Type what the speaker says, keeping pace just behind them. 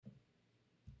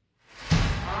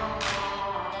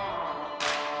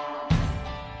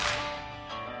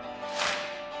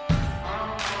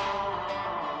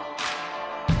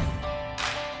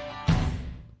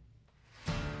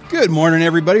Good morning,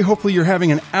 everybody. Hopefully you're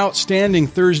having an outstanding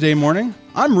Thursday morning.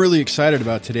 I'm really excited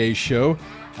about today's show.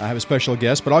 I have a special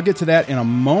guest, but I'll get to that in a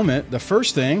moment. The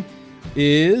first thing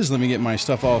is, let me get my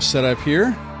stuff all set up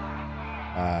here.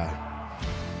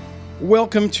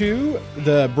 Welcome to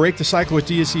the Break the Cycle with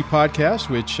DSC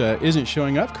podcast, which isn't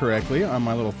showing up correctly on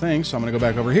my little thing, so I'm going to go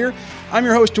back over here. I'm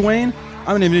your host, Dwayne.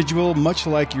 I'm an individual, much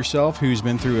like yourself, who's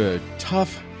been through a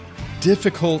tough,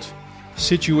 difficult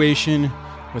situation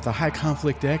with a high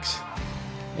conflict ex.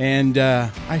 And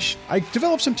I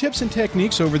developed some tips and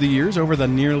techniques over the years, over the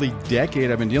nearly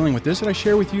decade I've been dealing with this, that I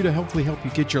share with you to hopefully help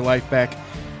you get your life back,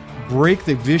 break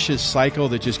the vicious cycle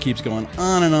that just keeps going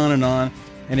on and on and on.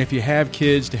 And if you have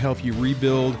kids, to help you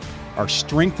rebuild or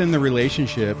strengthen the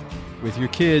relationship with your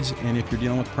kids. And if you're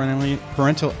dealing with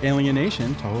parental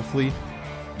alienation, to hopefully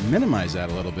minimize that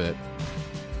a little bit.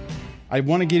 I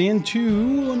want to get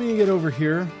into, let me get over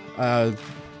here.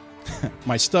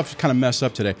 My stuff's kind of messed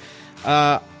up today.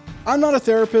 I'm not a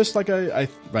therapist, like I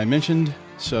mentioned.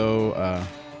 So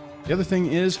the other thing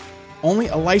is, only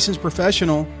a licensed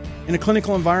professional in a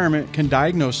clinical environment can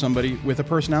diagnose somebody with a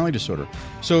personality disorder.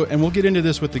 So, and we'll get into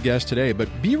this with the guest today, but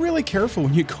be really careful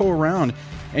when you go around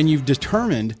and you've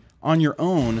determined on your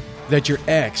own that your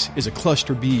ex is a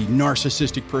cluster B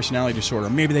narcissistic personality disorder.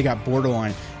 Maybe they got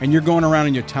borderline, and you're going around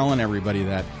and you're telling everybody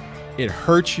that. It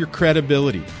hurts your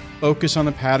credibility. Focus on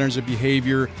the patterns of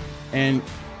behavior and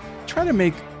try to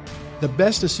make the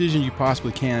best decision you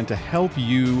possibly can to help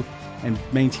you and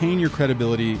maintain your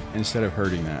credibility instead of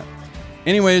hurting that.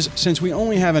 Anyways, since we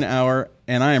only have an hour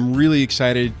and I am really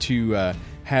excited to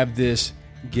have this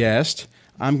guest,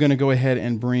 I'm going to go ahead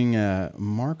and bring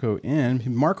Marco in.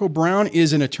 Marco Brown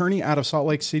is an attorney out of Salt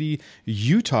Lake City,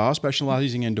 Utah,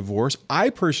 specializing in divorce. I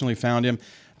personally found him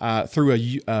through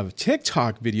a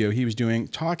TikTok video he was doing,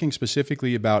 talking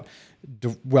specifically about,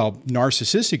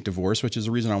 narcissistic divorce, which is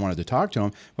the reason I wanted to talk to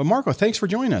him. But Marco, thanks for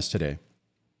joining us today.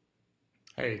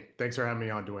 Hey, thanks for having me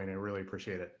on, Dwayne. I really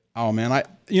appreciate it. Oh man,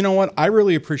 you know what? I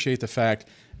really appreciate the fact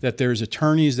that there's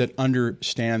attorneys that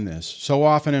understand this. So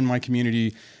often in my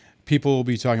community, people will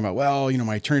be talking about, well,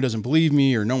 my attorney doesn't believe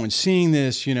me, or no one's seeing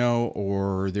this,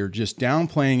 or they're just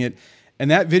downplaying it. And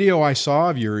that video I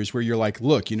saw of yours where you're like,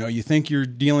 look, you think you're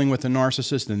dealing with a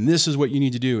narcissist, and this is what you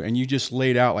need to do. And you just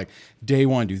laid out like day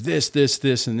one, do this, this,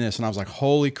 this, and this. And I was like,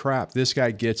 holy crap, this guy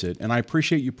gets it. And I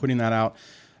appreciate you putting that out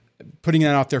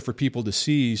there for people to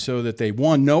see, so that they,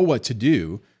 one, know what to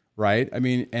do, right?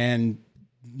 And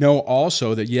know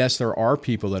also that, yes, there are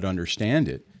people that understand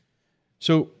it.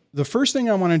 So the first thing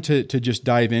I wanted to just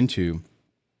dive into,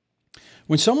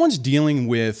 when someone's dealing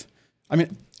with,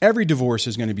 every divorce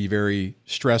is going to be very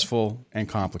stressful and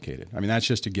complicated. That's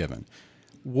just a given.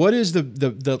 What is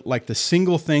the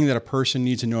single thing that a person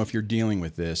needs to know if you're dealing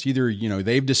with this? Either,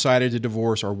 they've decided to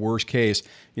divorce, or worst case,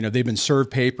 they've been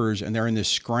served papers and they're in this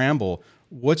scramble.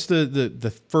 What's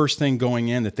the first thing going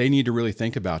in that they need to really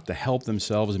think about to help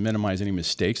themselves and minimize any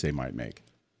mistakes they might make?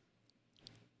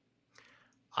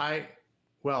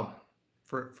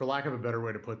 For lack of a better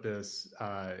way to put this,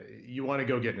 you want to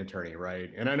go get an attorney,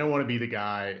 right? And I don't want to be the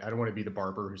guy, I don't want to be the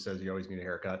barber who says you always need a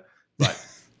haircut, but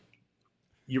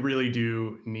you really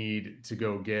do need to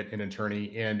go get an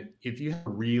attorney. And if you have a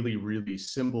really, really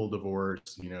simple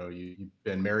divorce, you've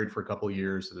been married for a couple of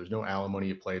years, so there's no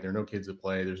alimony at play, there are no kids at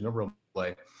play, there's no real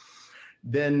play,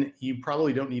 then you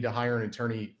probably don't need to hire an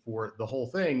attorney for the whole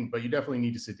thing, but you definitely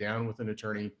need to sit down with an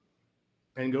attorney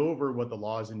and go over what the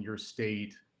laws in your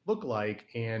state look like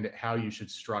and how you should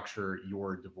structure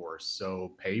your divorce.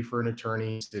 So pay for an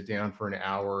attorney, sit down for an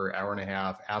hour, hour and a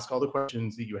half, ask all the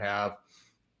questions that you have,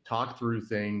 talk through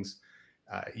things.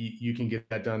 You can get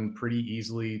that done pretty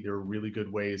easily. There are really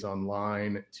good ways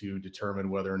online to determine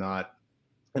whether or not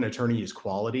an attorney is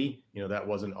quality. That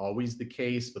wasn't always the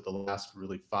case, but the last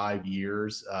really 5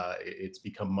 years, it's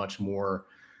become much more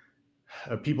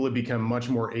people have become much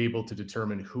more able to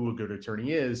determine who a good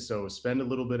attorney is. So spend a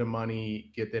little bit of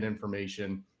money, get that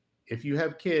information. If you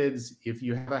have kids, if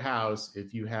you have a house,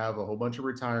 if you have a whole bunch of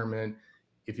retirement,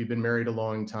 if you've been married a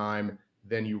long time,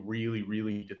 then you really,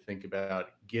 really need to think about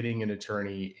getting an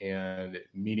attorney and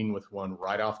meeting with one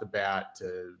right off the bat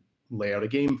to lay out a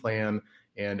game plan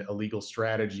and a legal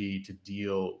strategy to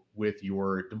deal with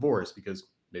your divorce, because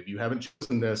maybe you haven't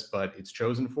chosen this, but it's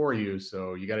chosen for you.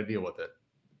 So you got to deal with it.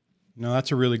 No,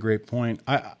 that's a really great point.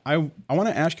 I want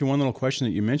to ask you one little question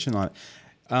that you mentioned on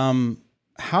it.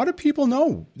 How do people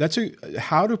know?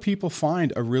 How do people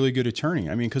find a really good attorney?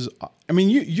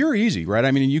 You're easy,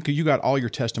 right? You got all your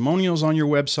testimonials on your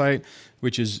website,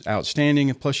 which is outstanding.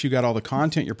 And plus you got all the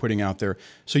content you're putting out there.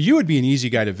 So you would be an easy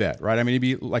guy to vet, right? It'd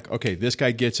be like, okay, this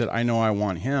guy gets it. I know I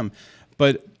want him.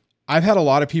 But I've had a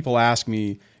lot of people ask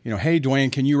me, hey,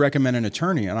 Dwayne, can you recommend an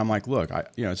attorney? And I'm like, look,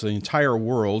 it's the entire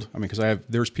world. I mean, because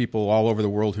there's people all over the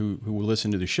world who will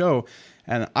listen to the show,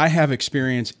 and I have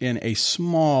experience in a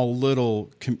small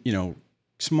little teeny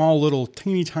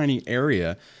tiny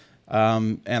area.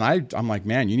 And I'm like,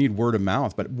 man, you need word of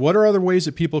mouth. But what are other ways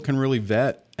that people can really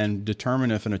vet and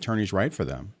determine if an attorney's right for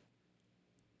them?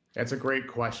 That's a great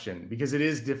question, because it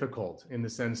is difficult in the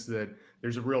sense that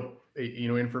there's a real,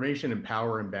 information and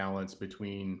power imbalance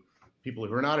between people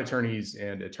who are not attorneys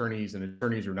and attorneys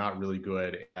are not really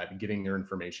good at getting their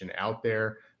information out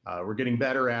there. We're getting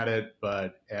better at it,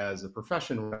 but as a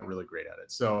profession, we're not really great at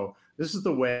it. So this is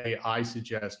the way I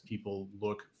suggest people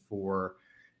look for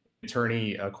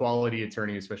attorney, a quality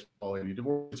attorney, especially a quality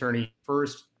divorce attorney.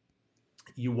 First,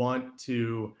 you want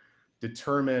to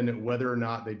determine whether or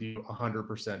not they do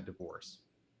 100% divorce.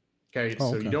 Okay.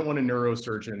 So you don't want a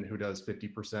neurosurgeon who does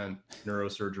 50%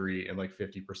 neurosurgery and like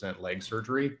 50% leg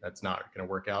surgery. That's not going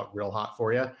to work out real hot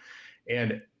for you.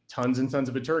 And tons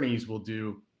of attorneys will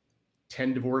do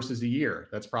 10 divorces a year.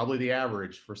 That's probably the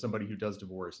average for somebody who does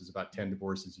divorce, is about 10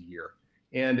 divorces a year.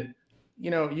 And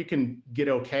you can get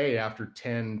okay after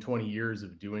 10, 20 years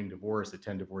of doing divorce at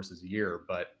 10 divorces a year.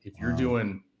 But if you're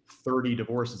doing 30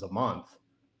 divorces a month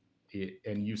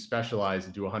and you specialize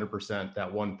and do 100%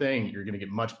 that one thing, you're going to get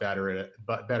much better at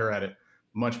it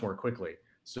much more quickly.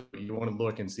 So you want to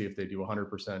look and see if they do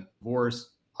 100%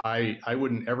 divorce. I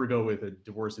wouldn't ever go with a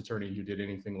divorce attorney who did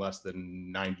anything less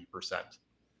than 90%.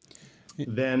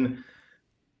 Then,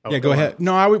 go ahead.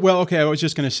 No, I was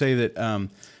just going to say that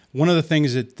one of the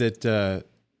things that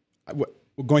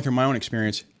going through my own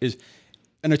experience is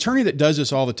an attorney that does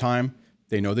this all the time.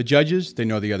 They know the judges, they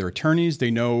know the other attorneys,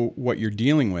 they know what you're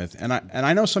dealing with. And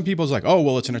I know some people's like, oh,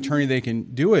 well, it's an attorney, they can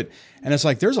do it. And it's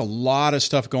like, there's a lot of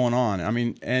stuff going on. I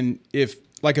mean, and if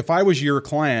I was your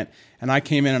client and I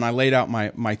came in and I laid out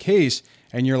my case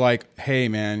and you're like, hey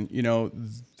man,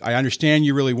 I understand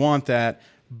you really want that,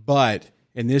 but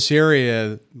in this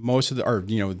area, most of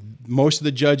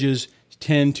the judges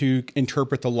tend to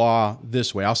interpret the law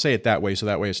this way. I'll say it that way, so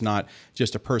that way it's not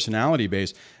just a personality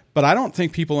base. But I don't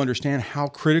think people understand how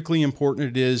critically important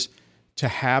it is to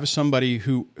have somebody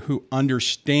who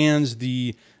understands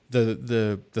the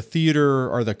theater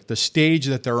or the stage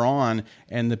that they're on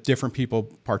and the different people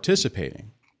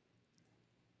participating.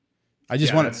 I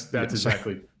just want to. That's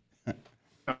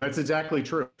exactly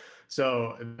true.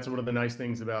 So that's one of the nice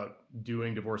things about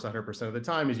doing divorce 100% of the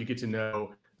time is you get to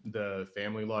know the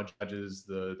family law judges,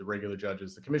 the regular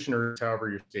judges, the commissioners, however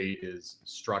your state is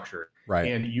structured.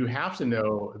 Right. And you have to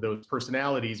know those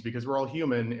personalities because we're all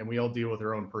human and we all deal with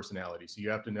our own personality. So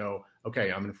you have to know,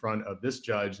 okay, I'm in front of this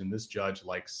judge and this judge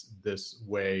likes this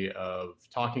way of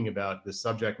talking about this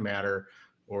subject matter.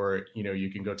 Or,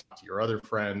 you can go talk to your other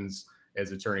friends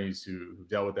as attorneys who've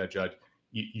dealt with that judge.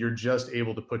 You're just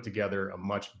able to put together a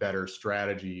much better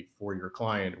strategy for your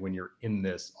client when you're in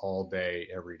this all day,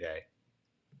 every day.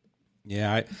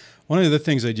 Yeah, one of the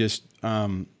things I just,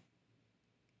 when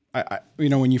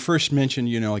you first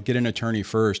mentioned, like get an attorney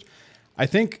first, I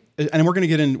think, and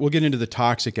we'll get into the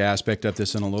toxic aspect of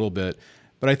this in a little bit,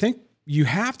 but I think you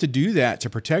have to do that to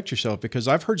protect yourself because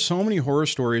I've heard so many horror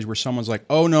stories where someone's like,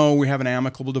 oh no, we have an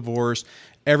amicable divorce,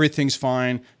 everything's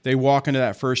fine. They walk into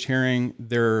that first hearing,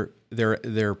 their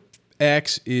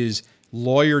ex is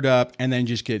lawyered up and then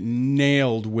just get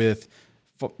nailed with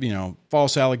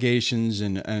false allegations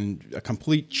and a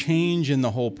complete change in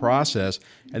the whole process.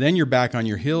 And then you're back on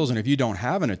your heels. And if you don't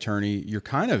have an attorney, you're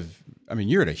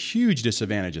you're at a huge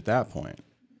disadvantage at that point.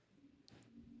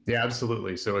 Yeah,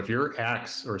 absolutely. So if your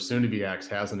ex or soon to be ex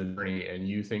has an attorney and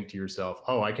you think to yourself,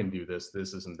 oh, I can do this,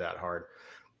 this isn't that hard.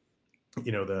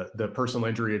 The personal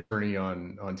injury attorney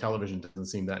on television doesn't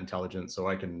seem that intelligent, so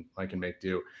I can make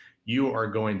do. You are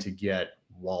going to get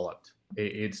walloped.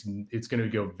 It's going to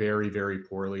go very, very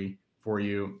poorly for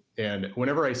you. And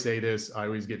whenever I say this, I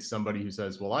always get somebody who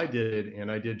says, well, I did,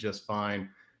 and I did just fine.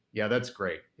 Yeah, that's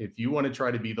great. If you want to try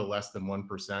to be the less than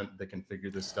 1% that can figure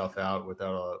this stuff out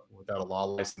without a law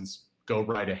license, go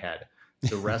right ahead.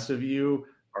 The rest of you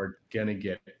are going to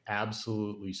get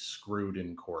absolutely screwed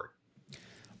in court.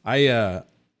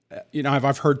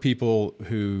 I've heard people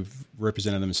who've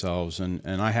represented themselves and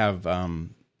I have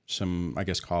some, I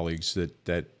guess, colleagues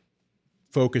that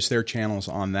focus their channels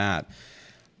on that.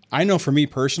 I know for me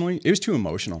personally, it was too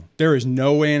emotional. There is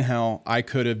no way in hell I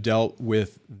could have dealt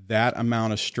with that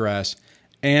amount of stress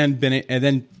and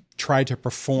then tried to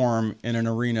perform in an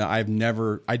arena I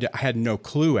had no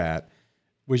clue at.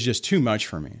 Was just too much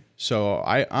for me. So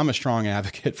I'm a strong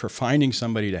advocate for finding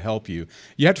somebody to help you.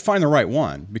 You have to find the right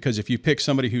one because if you pick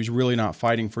somebody who's really not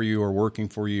fighting for you or working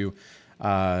for you,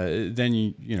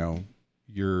 then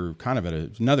you're kind of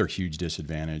at another huge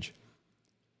disadvantage.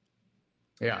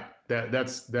 Yeah,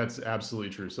 that's absolutely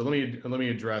true. So let me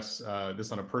address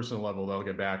this on a personal level. Then I'll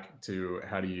get back to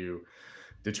how do you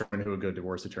determine who a good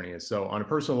divorce attorney is. So on a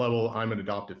personal level, I'm an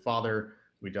adopted father.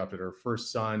 We adopted our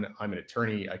first son. I'm an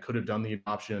attorney. I could have done the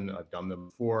adoption. I've done them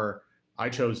before. I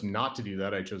chose not to do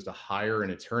that. I chose to hire an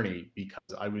attorney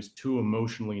because I was too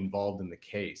emotionally involved in the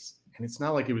case. And it's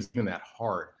not like it was even that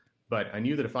hard, but I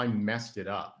knew that if I messed it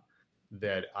up,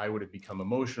 that I would have become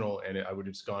emotional and I would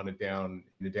have just gone down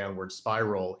in a downward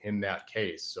spiral in that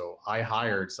case. So I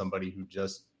hired somebody who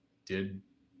just did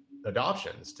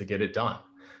adoptions to get it done.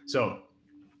 So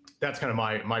that's kind of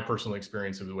my personal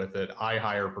experience with it. I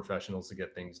hire professionals to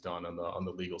get things done on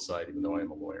the legal side, even though I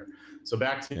am a lawyer. So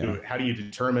back to how do you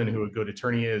determine who a good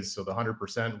attorney is? So the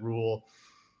 100% rule.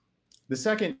 The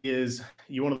second is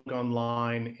you want to look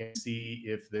online and see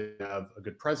if they have a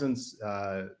good presence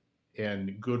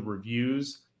and good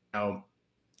reviews. Now,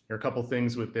 there are a couple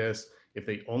things with this. If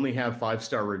they only have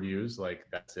 5-star reviews, like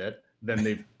that's it, then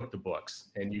they've put the books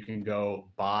and you can go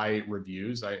buy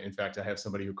reviews. In fact, I have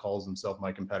somebody who calls himself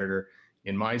my competitor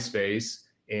in my space,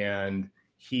 and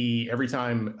every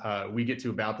time we get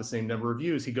to about the same number of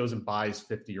views, he goes and buys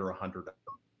 50 or 100 of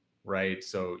them, right?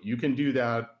 So you can do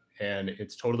that, and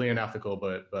it's totally unethical,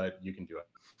 but you can do it.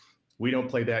 We don't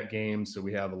play that game, so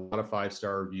we have a lot of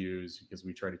 5-star reviews because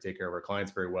we try to take care of our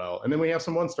clients very well. And then we have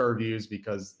some 1-star reviews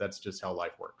because that's just how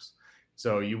life works.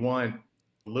 So you want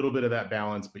a little bit of that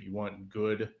balance, but you want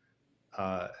good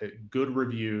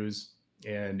reviews,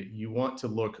 and you want to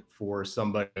look for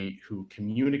somebody who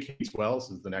communicates well. This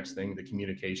is the next thing, the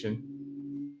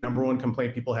communication. Number one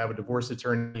complaint people have with divorce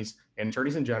attorneys and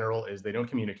attorneys in general is they don't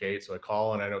communicate. So I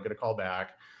call and I don't get a call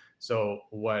back. So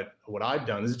what I've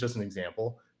done, this is just an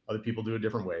example, other people do it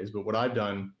different ways, but what I've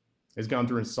done is gone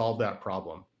through and solved that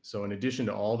problem. So in addition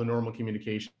to all the normal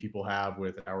communication people have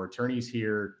with our attorneys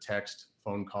here, text,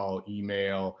 phone call,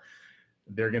 email,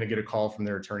 they're going to get a call from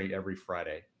their attorney every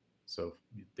Friday. So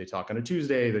they talk on a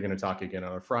Tuesday, they're going to talk again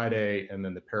on a Friday, and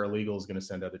then the paralegal is going to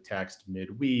send out a text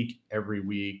midweek every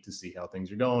week to see how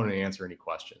things are going and answer any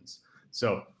questions.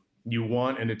 So you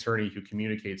want an attorney who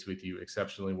communicates with you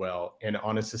exceptionally well and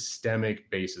on a systemic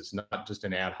basis, not just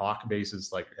an ad hoc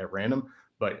basis like at random,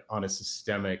 but on a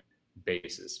systemic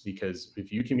basis. Because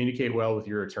if you communicate well with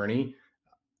your attorney,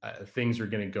 things are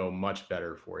going to go much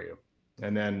better for you.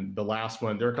 And then the last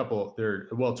one,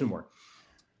 two more.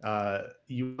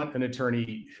 You want an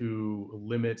attorney who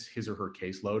limits his or her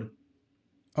caseload.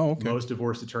 Oh, okay. Most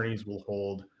divorce attorneys will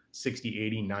hold 60,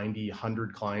 80, 90,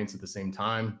 100 clients at the same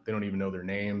time. They don't even know their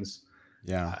names.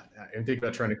 Yeah. And think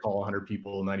about trying to call 100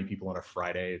 people, 90 people on a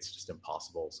Friday. It's just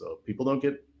impossible. So people don't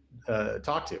get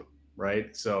talked to,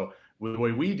 right? So the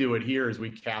way we do it here is we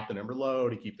cap the number low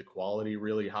to keep the quality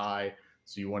really high.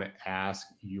 So you want to ask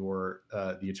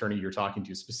the attorney you're talking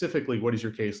to specifically, what is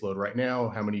your caseload right now?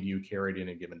 How many do you carry in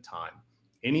a given time?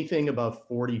 Anything above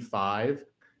 45,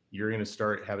 you're going to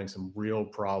start having some real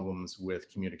problems with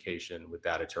communication with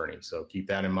that attorney. So keep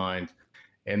that in mind.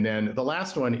 And then the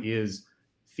last one is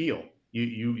feel.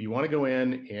 You want to go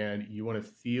in and you want to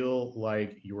feel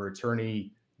like your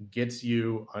attorney gets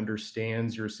you,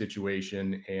 understands your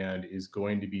situation, and is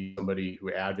going to be somebody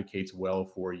who advocates well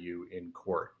for you in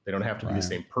court. They don't have to be the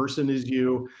same person as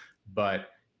you, but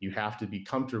you have to be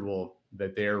comfortable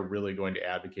that they're really going to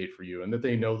advocate for you and that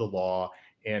they know the law.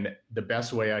 And the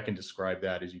best way I can describe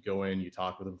that is you go in, you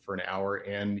talk with them for an hour,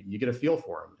 and you get a feel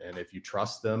for them. And if you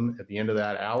trust them at the end of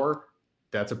that hour,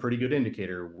 that's a pretty good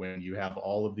indicator when you have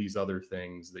all of these other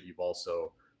things that you've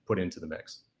also put into the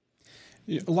mix.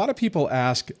 A lot of people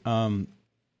ask, a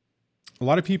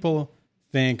lot of people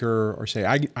think or say,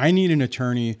 I need an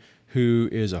attorney who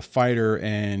is a fighter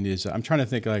and I'm trying to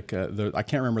think like I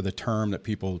can't remember the term that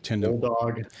people tend to.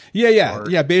 Bulldog.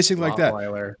 Yeah. Basically like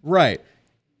that. Right.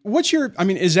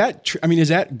 Is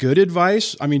that good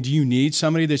advice? I mean, do you need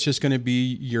somebody that's just going to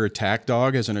be your attack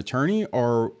dog as an attorney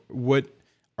or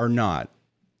not?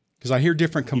 Because I hear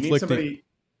different conflicting.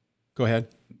 Go ahead.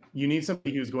 You need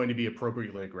somebody who's going to be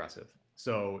appropriately aggressive.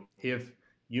 So if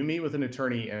you meet with an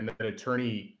attorney and that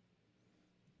attorney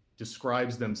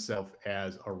describes themselves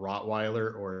as a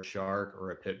Rottweiler or a shark or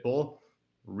a pit bull,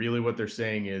 really what they're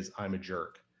saying is I'm a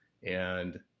jerk,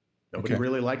 and nobody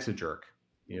really likes a jerk.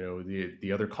 You know,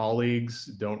 the other colleagues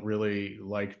don't really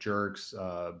like jerks.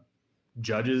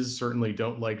 Judges certainly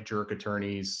don't like jerk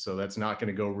attorneys, so that's not going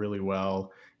to go really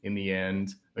well in the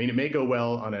end. I mean, it may go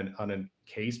well on a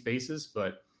case basis,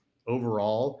 but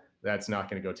overall, that's not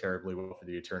going to go terribly well for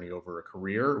the attorney over a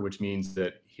career, which means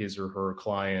that his or her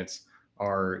clients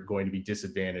are going to be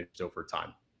disadvantaged over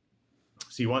time.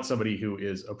 So you want somebody who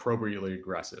is appropriately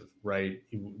aggressive, right?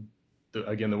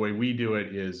 Again, the way we do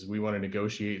it is we want to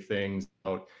negotiate things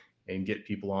out and get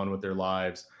people on with their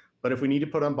lives. But if we need to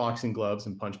put on boxing gloves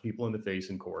and punch people in the face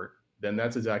in court, then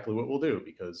that's exactly what we'll do,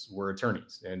 because we're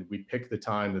attorneys and we pick the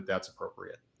time that that's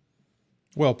appropriate.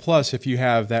 Well, plus if you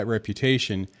have that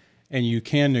reputation and you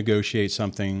can negotiate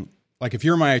something, like if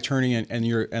you're my attorney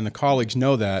and the colleagues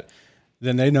know that,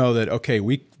 then they know that, okay,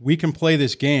 we can play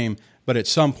this game, but at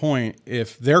some point,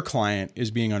 if their client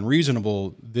is being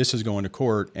unreasonable, this is going to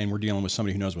court and we're dealing with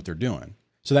somebody who knows what they're doing.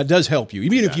 So that does help you.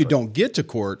 Even if you don't get to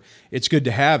court, it's good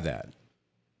to have that.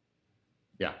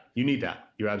 Yeah, you need that.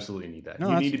 You absolutely need that.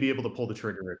 You need to be able to pull the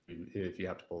trigger if you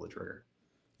have to pull the trigger.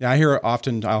 Yeah, I hear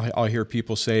often, I'll hear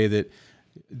people say that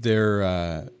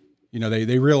they're,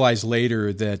 they realize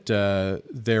later that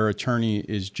their attorney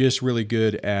is just really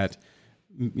good at,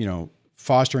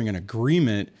 fostering an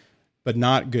agreement, but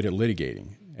not good at litigating.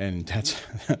 And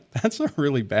that's a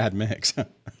really bad mix.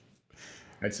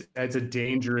 It's a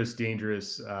dangerous,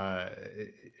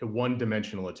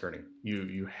 one-dimensional attorney.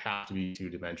 You have to be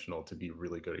two-dimensional to be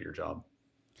really good at your job.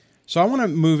 So I want to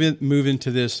move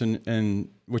into this, and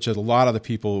which a lot of the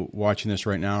people watching this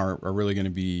right now are really going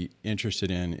to be interested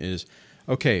in is,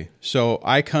 okay, so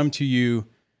I come to you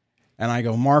and I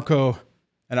go, Marco,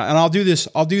 and I'll do this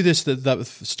the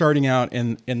starting out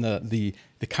in the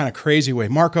kind of crazy way.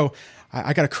 Marco,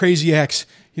 I got a crazy ex.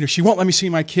 She won't let me see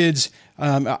my kids.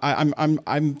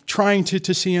 I'm trying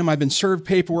to see him. I've been served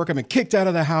paperwork. I've been kicked out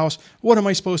of the house. What am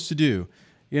I supposed to do?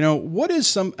 What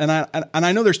is and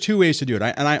I know there's two ways to do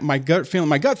it. My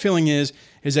gut feeling is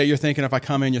that you're thinking, if I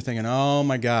come in, you're thinking, oh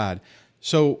my God.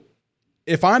 So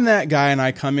if I'm that guy and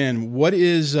I come in,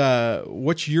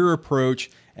 what's your approach,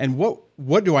 and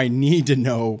what do I need to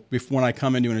know when I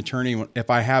come into an attorney if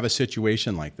I have a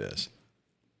situation like this?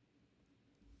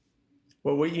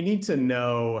 Well, what you need to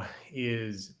know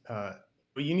is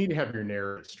you need to have your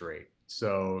narrative straight.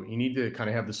 So you need to kind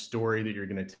of have the story that you're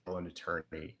going to tell an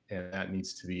attorney, and that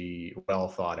needs to be well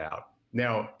thought out.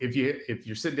 Now, if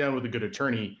you're sitting down with a good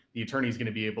attorney, the attorney is going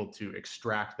to be able to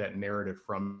extract that narrative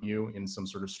from you in some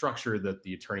sort of structure that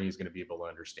the attorney is going to be able to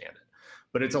understand it.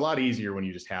 But it's a lot easier when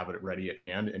you just have it ready at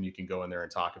hand and you can go in there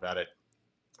and talk about it,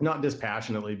 not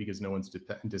dispassionately, because no one's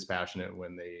dispassionate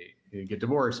when they get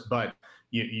divorced, but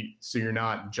so you're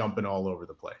not jumping all over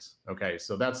the place. Okay,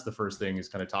 so that's the first thing, is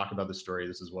kind of talk about the story.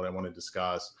 This is what I want to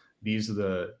discuss. These are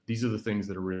the things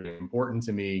that are really important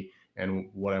to me and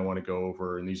what I want to go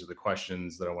over, and these are the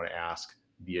questions that I want to ask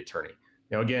the attorney.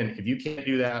 Now, again, if you can't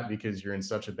do that because you're in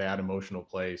such a bad emotional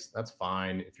place, that's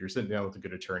fine. If you're sitting down with a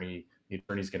good attorney, the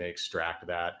attorney's going to extract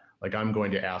that. Like, I'm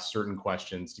going to ask certain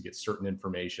questions to get certain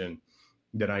information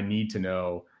that I need to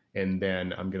know, and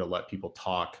then I'm going to let people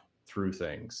talk through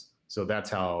things. So that's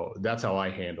how I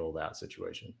handle that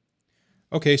situation.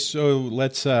 Okay, so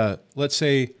let's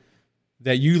say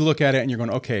that you look at it and you're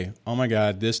going, okay, oh my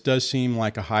God, this does seem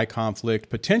like a high conflict,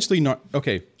 potentially not.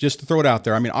 Okay, just to throw it out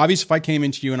there. I mean, obviously, if I came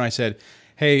into you and I said,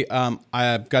 hey,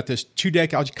 I've got this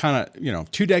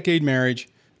 2-decade marriage.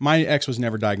 My ex was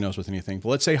never diagnosed with anything, but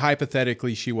let's say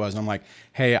hypothetically she was. I'm like,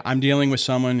 hey, I'm dealing with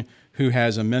someone who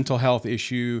has a mental health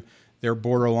issue. They're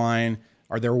borderline,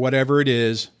 or they're whatever it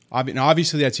is.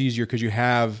 Obviously, that's easier because you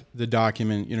have the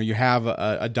document. You have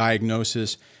a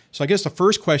diagnosis. So I guess the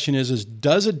first question is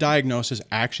does a diagnosis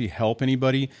actually help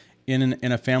anybody in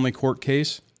a family court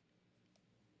case?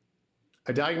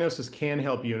 A diagnosis can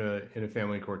help you in a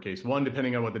family court case. One,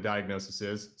 depending on what the diagnosis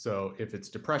is. So if it's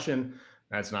depression,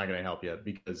 that's not going to help you,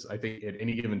 because I think at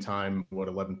any given time,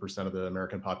 11% of the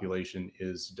American population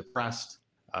is depressed.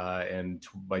 And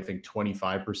I think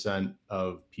 25%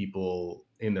 of people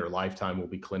in their lifetime will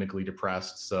be clinically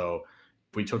depressed. So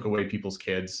if we took away people's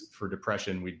kids for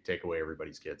depression, we'd take away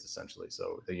everybody's kids, essentially.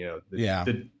 So,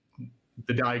 the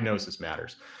diagnosis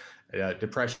matters.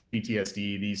 Depression,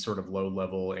 PTSD, these sort of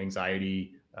low-level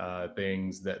anxiety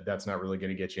things, that's not really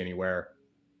going to get you anywhere.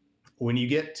 When you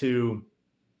get to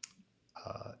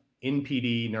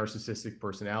NPD, narcissistic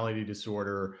personality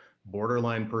disorder,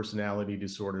 borderline personality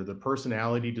disorder, the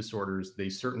personality disorders, they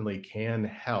certainly can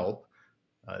help.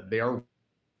 They are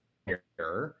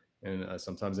rare, and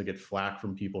sometimes I get flack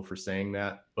from people for saying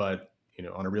that, but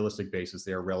on a realistic basis,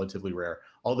 they are relatively rare.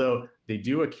 Although they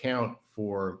do account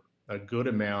for a good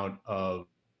amount of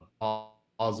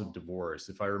cause of divorce.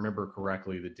 If I remember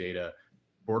correctly, the data,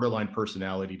 borderline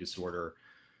personality disorder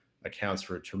accounts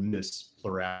for a tremendous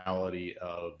plurality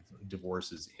of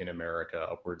divorces in America,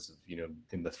 upwards of,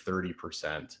 in the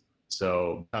 30%.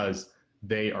 So because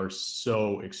they are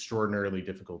so extraordinarily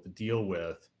difficult to deal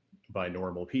with by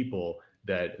normal people,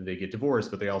 that they get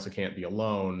divorced, but they also can't be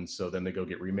alone. So then they go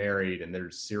get remarried, and they're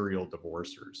serial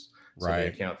divorcers. So they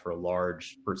account for a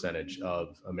large percentage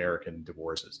of American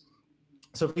divorces.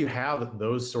 So if you have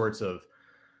those sorts of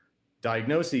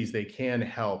diagnoses, they can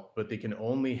help, but they can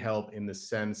only help in the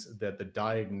sense that the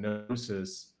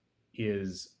diagnosis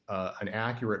is an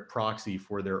accurate proxy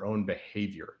for their own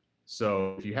behavior.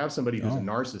 So if you have somebody who's a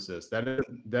narcissist,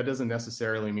 that doesn't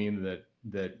necessarily mean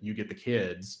that you get the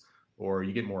kids or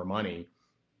you get more money.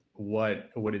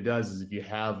 What it does is, if you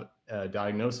have a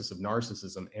diagnosis of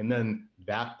narcissism and then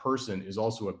that person is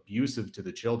also abusive to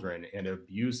the children and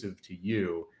abusive to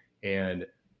you and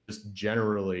just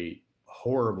generally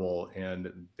horrible,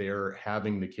 and they're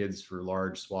having the kids for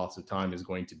large swaths of time, is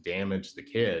going to damage the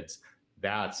kids,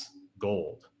 that's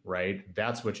gold, right?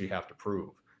 That's what you have to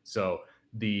prove. So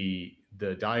the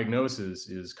diagnosis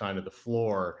is kind of the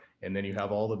floor, and then you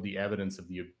have all of the evidence of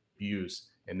the abuse,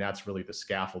 and that's really the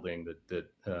scaffolding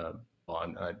that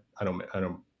I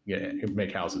don't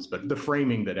make houses, but the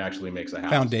framing that actually makes a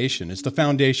house. Foundation. It's the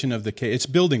foundation of the case. It's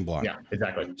building block. Yeah,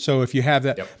 exactly. So if you have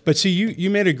that, but see, you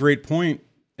made a great point,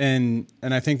 and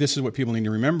I think this is what people need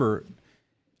to remember,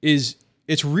 is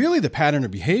it's really the pattern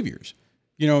of behaviors.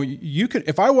 You know, you could,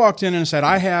 if I walked in and said,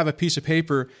 I have a piece of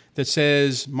paper that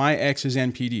says my ex is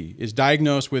NPD, is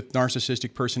diagnosed with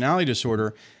narcissistic personality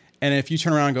disorder. And if you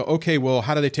turn around and go, okay, well,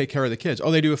 how do they take care of the kids? Oh,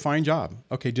 they do a fine job.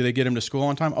 Okay, do they get them to school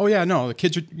on time? Oh, yeah, no, the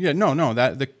kids are,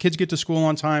 the kids get to school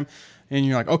on time. And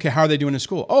you're like, okay, how are they doing in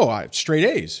school? Oh, straight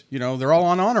A's. You know, they're all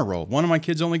on honor roll. One of my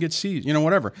kids only gets C's,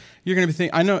 whatever. You're going to be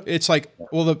thinking, I know, it's like,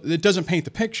 well, it doesn't paint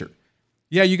the picture.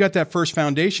 Yeah, you got that first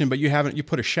foundation, but you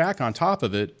put a shack on top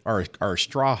of it, or a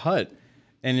straw hut,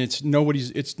 and it's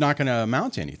not going to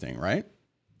amount to anything, right?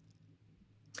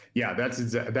 Yeah, that's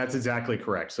exactly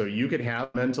correct. So you could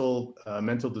have mental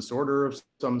disorder of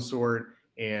some sort,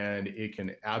 and it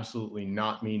can absolutely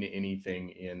not mean anything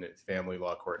in family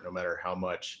law court, no matter how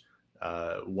much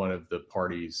one of the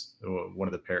parties, one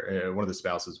of the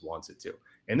spouses wants it to.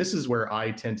 And this is where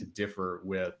I tend to differ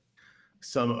with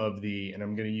some of the, and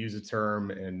I'm going to use a term,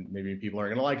 and maybe people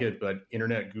aren't going to like it, but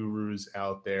internet gurus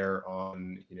out there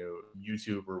on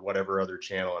YouTube or whatever other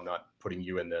channel. I'm not putting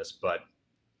you in this, but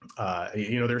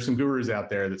there's some gurus out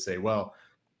there that say, well,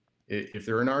 if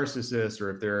they're a narcissist,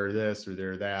 or if they're this or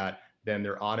they're that, then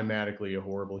they're automatically a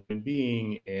horrible human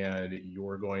being, and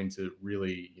you're going to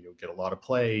really, get a lot of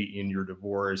play in your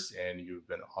divorce, and you've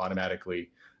been automatically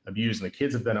abused, and the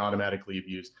kids have been automatically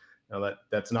abused. Now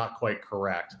that's not quite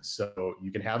correct. So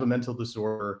you can have a mental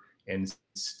disorder and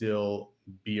still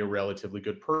be a relatively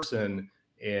good person,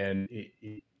 and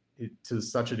to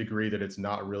such a degree that it's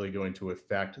not really going to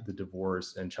affect the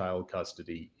divorce and child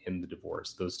custody in the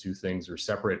divorce. Those two things are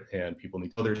separate, and people need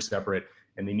to know they're separate,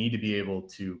 and they need to be able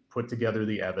to put together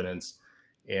the evidence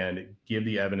and give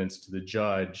the evidence to the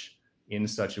judge in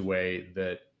such a way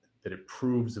that it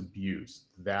proves abuse.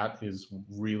 That is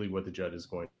really what the judge is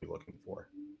going to be looking for.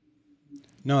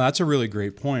 No, that's a really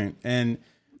great point. And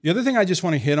the other thing I just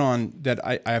want to hit on, that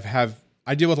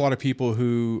I deal with a lot of people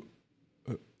who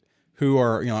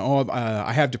are,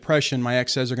 I have depression. My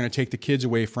ex says they're going to take the kids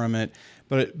away from it.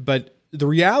 But the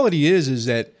reality is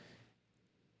that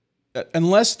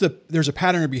unless there's a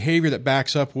pattern of behavior that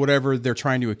backs up whatever they're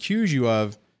trying to accuse you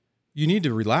of, you need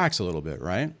to relax a little bit,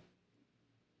 right?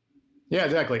 Yeah,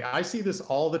 exactly. I see this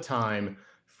all the time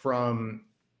from,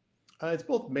 it's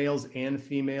both males and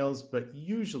females, but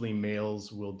usually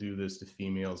males will do this to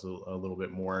females a little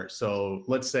bit more. So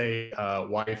let's say a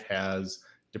wife has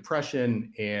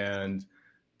depression, and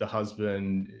the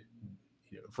husband,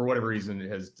 for whatever reason,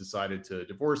 has decided to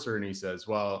divorce her, and he says,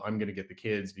 well, I'm going to get the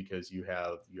kids because you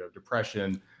have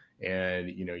depression, and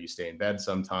you stay in bed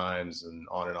sometimes, and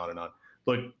on and on and on.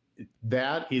 Look,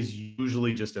 that is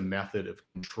usually just a method of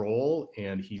control,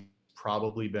 and he's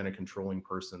probably been a controlling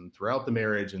person throughout the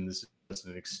marriage, and this is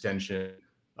an extension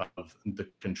of the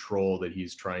control that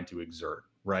he's trying to exert,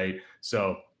 right?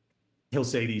 So he'll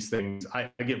say these things.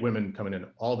 I get women coming in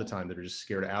all the time that are just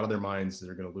scared out of their minds that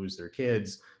they're going to lose their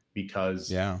kids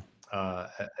because of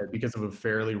a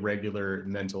fairly regular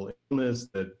mental illness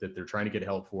that they're trying to get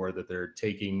help for, that they're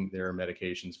taking their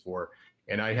medications for.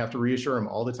 And I have to reassure them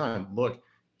all the time, look,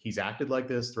 he's acted like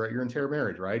this throughout your entire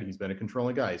marriage, right? He's been a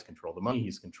controlling guy. He's controlled the money.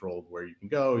 He's controlled where you can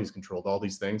go. He's controlled all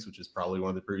these things, which is probably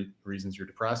one of the reasons you're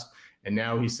depressed. And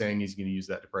now he's saying he's going to use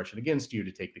that depression against you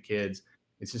to take the kids.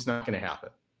 It's just not going to happen.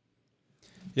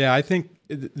 Yeah, I think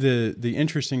the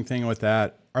interesting thing with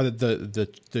that, or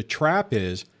the trap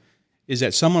is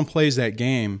that someone plays that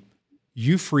game,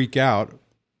 you freak out,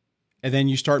 and then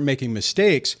you start making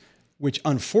mistakes, which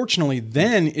unfortunately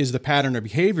then is the pattern of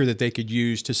behavior that they could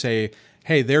use to say,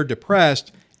 hey, they're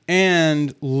depressed,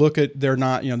 and look at, they're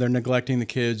not, they're neglecting the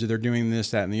kids, or they're doing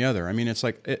this, that, and the other. I mean, it's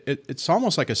like, it's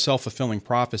almost like a self-fulfilling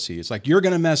prophecy. It's like, you're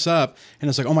going to mess up, and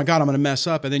it's like, oh my God, I'm going to mess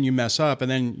up. And then you mess up, and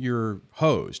then you're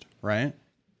hosed, right?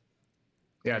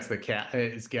 Yeah, it's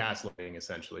it's gaslighting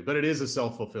essentially, but it is a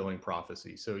self-fulfilling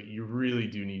prophecy. So you really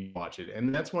do need to watch it.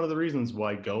 And that's one of the reasons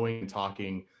why going and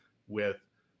talking with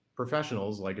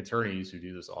professionals like attorneys who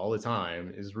do this all the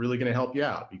time is really going to help you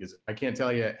out, because I can't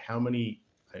tell you how many,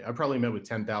 I probably met with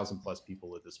 10,000 plus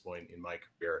people at this point in my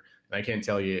career. And I can't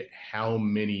tell you how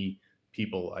many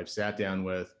people I've sat down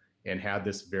with and had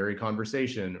this very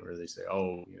conversation where they say,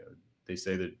 oh, they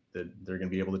say that they're going to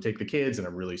be able to take the kids, and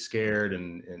I'm really scared.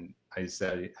 And I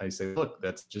say, look,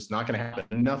 that's just not going to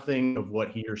happen. Nothing of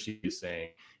what he or she is saying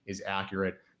is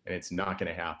accurate, and it's not going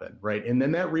to happen, right? And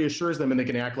then that reassures them, and they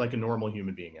can act like a normal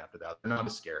human being after that. They're not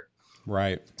as scared.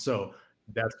 Right. So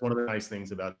that's one of the nice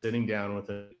things about sitting down with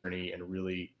an attorney and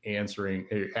really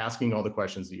asking all the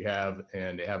questions that you have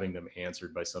and having them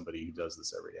answered by somebody who does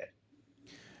this every day.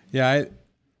 Yeah.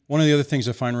 One of the other things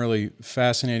I find really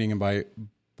fascinating by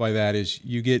that is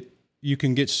you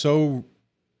can get so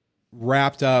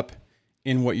wrapped up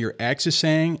in what your ex is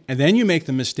saying, and then you make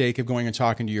the mistake of going and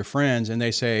talking to your friends, and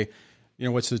they say,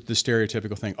 what's the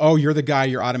stereotypical thing? Oh, you're the guy,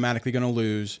 you're automatically going to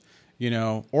lose,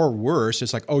 or worse,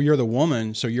 it's like, oh, you're the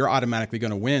woman, so you're automatically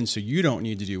going to win, so you don't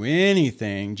need to do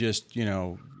anything, just, you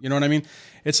know what I mean?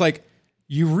 It's like,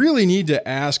 you really need to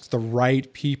ask the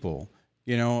right people,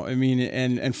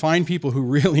 and find people who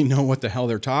really know what the hell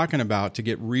they're talking about to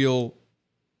get real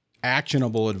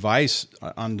actionable advice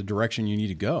on the direction you need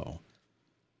to go.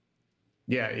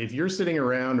 Yeah, if you're sitting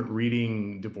around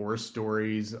reading divorce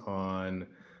stories on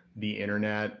the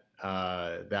internet,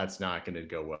 that's not going to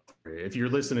go well. If you're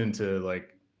listening to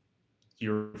like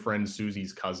your friend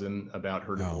Susie's cousin about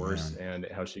her divorce and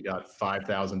how she got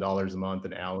 $5,000 a month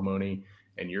in alimony,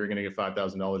 and you're going to get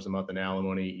 $5,000 a month in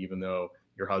alimony, even though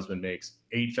your husband makes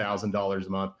 $8,000 a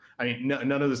month. I mean,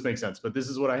 none of this makes sense, but this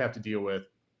is what I have to deal with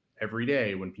every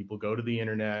day when people go to the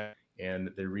internet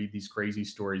and they read these crazy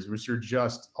stories, which are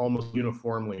just almost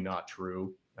uniformly not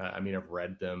true. I mean, I've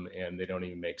read them and they don't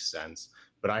even make sense,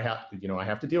 but I have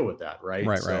to deal with that.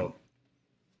 Right. So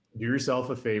do yourself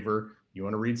a favor. You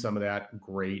want to read some of that,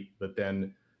 great. But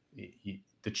then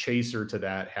the chaser to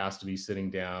that has to be sitting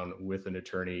down with an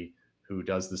attorney who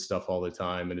does this stuff all the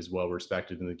time and is well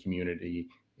respected in the community,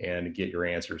 and get your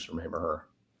answers from him or her.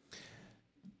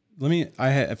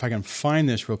 If I can find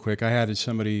this real quick,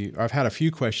 I've had a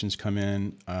few questions come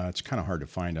in. It's kind of hard to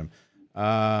find them.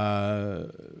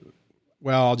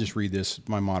 Well, I'll just read this.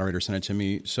 My moderator sent it to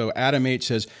me. So Adam H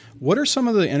says, what are some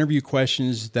of the interview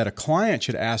questions that a client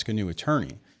should ask a new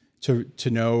attorney to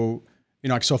know,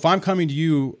 so if I'm coming to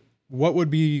you, what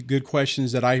would be good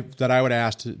questions that I would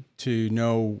ask to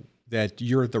know that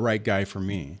you're the right guy for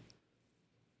me?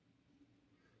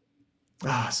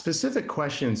 Specific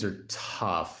questions are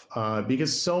tough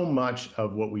because so much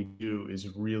of what we do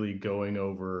is really going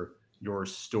over your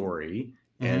story,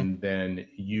 and then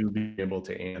you be able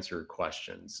to answer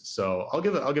questions. So I'll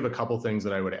give a couple things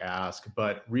that I would ask,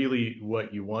 but really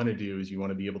what you want to do is you want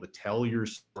to be able to tell your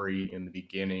story in the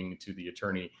beginning to the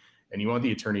attorney, and you want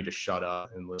the attorney to shut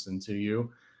up and listen to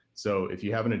you. So if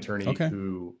you have an attorney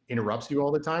who interrupts you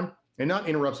all the time, and not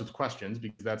interrupts with questions,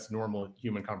 because that's normal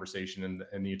human conversation,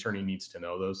 and the attorney needs to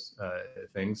know those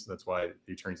things. That's why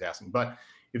the attorney's asking. But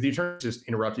if the attorney's just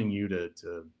interrupting you to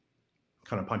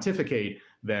kind of pontificate,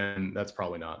 then that's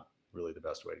probably not really the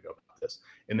best way to go about this.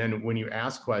 And then when you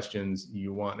ask questions,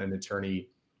 you want an attorney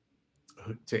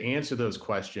to answer those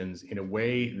questions in a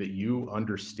way that you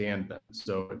understand them.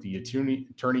 So if the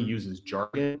attorney uses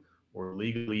jargon or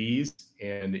legalese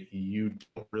and you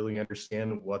don't really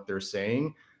understand what they're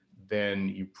saying, then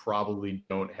you probably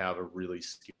don't have a really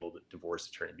skilled divorce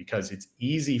attorney, because it's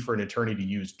easy for an attorney to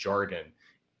use jargon.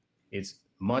 It's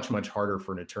much, much harder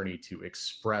for an attorney to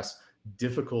express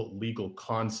difficult legal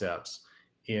concepts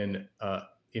in a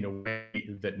way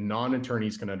that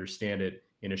non-attorneys can understand it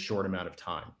in a short amount of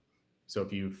time. So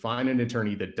if you find an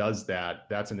attorney that does that,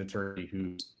 that's an attorney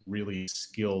who's really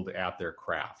skilled at their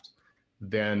craft.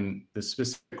 Then the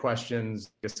specific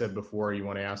questions, like I said before, you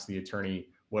want to ask the attorney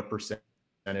what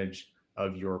percentage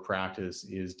of your practice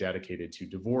is dedicated to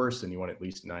divorce, and you want at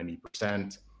least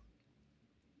 90%.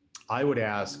 I would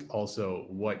ask also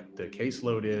what the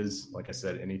caseload is. Like I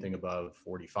said, anything above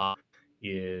 45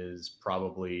 is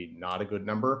probably not a good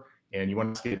number. And you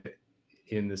want to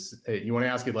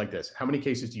ask it like this: how many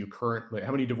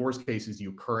divorce cases do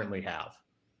you currently have?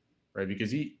 Right?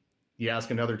 Because You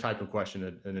ask another type of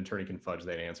question, an attorney can fudge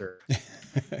that answer.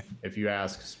 If you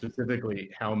ask specifically,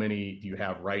 how many do you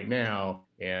have right now?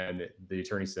 And the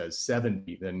attorney says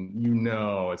 70, then you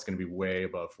know it's going to be way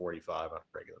above 45 on a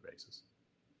regular basis.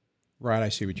 Right. I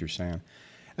see what you're saying.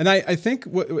 And I think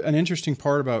an interesting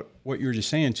part about what you were just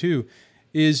saying too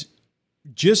is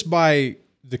just by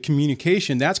the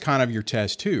communication, that's kind of your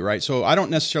test too, right? So I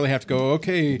don't necessarily have to go,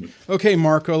 okay,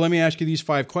 Marco, let me ask you these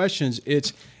 5 questions.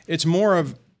 It's more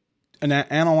of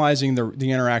analyzing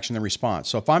the interaction, the response.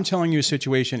 So if I'm telling you a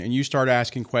situation and you start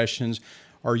asking questions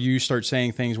or you start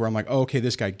saying things where I'm like, oh, okay,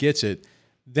 this guy gets it,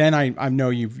 then I know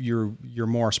you're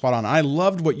more spot on. I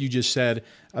loved what you just said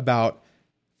about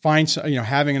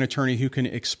having an attorney who can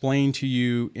explain to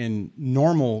you in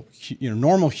normal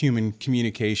human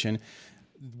communication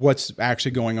what's actually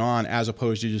going on, as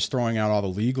opposed to just throwing out all the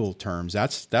legal terms.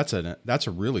 That's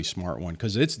a really smart one,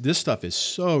 because this stuff is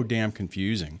so damn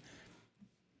confusing.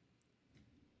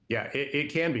 Yeah,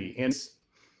 it can be. And,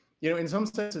 in some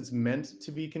sense it's meant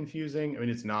to be confusing. I mean,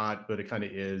 it's not, but it kind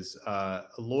of is.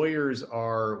 Lawyers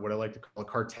are what I like to call a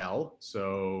cartel.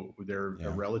 So they're a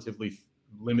relatively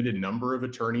limited number of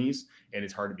attorneys, and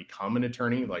it's hard to become an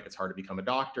attorney. Like, it's hard to become a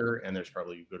doctor, and there's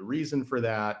probably a good reason for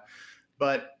that.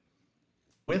 But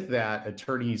with that,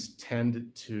 attorneys tend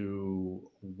to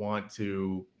want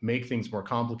to make things more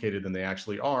complicated than they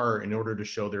actually are in order to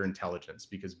show their intelligence,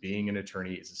 because being an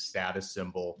attorney is a status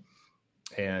symbol.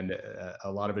 And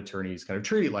a lot of attorneys kind of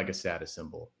treat it like a status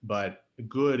symbol. But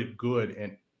good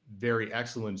and very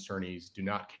excellent attorneys do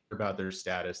not care about their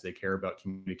status. They care about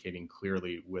communicating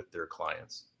clearly with their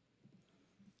clients.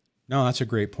 No, that's a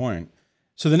great point.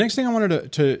 So the next thing I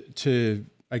wanted to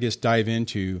I guess dive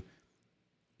into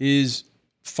is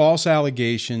false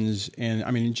allegations, and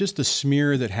I mean, just the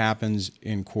smear that happens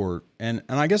in court. And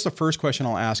I guess the first question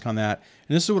I'll ask on that,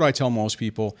 and this is what I tell most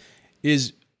people,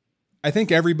 is I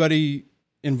think everybody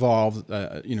involved,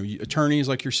 attorneys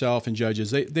like yourself and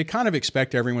judges, they kind of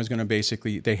expect everyone's going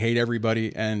to they hate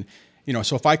everybody. And,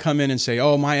 so if I come in and say,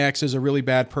 oh, my ex is a really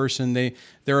bad person,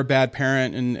 they're a bad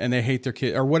parent and they hate their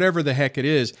kid, or whatever the heck it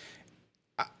is,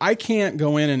 I can't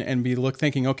go in and be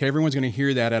thinking, okay, everyone's going to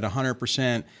hear that at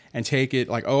 100% and take it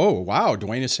like, oh, wow,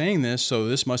 Dwayne is saying this, so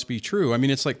this must be true. I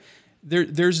mean, it's like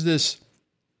there's this.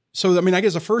 So, I mean, I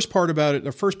guess the first part about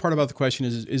the question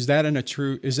is that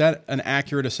an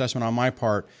accurate assessment on my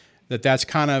part that's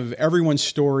kind of everyone's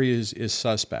story is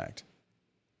suspect?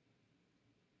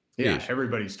 Yeah,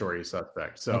 everybody's story is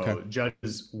suspect. So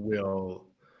Judges will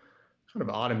kind of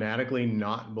automatically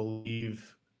not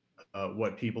believe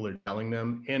what people are telling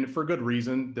them. And for good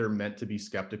reason. They're meant to be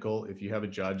skeptical. If you have a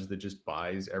judge that just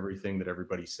buys everything that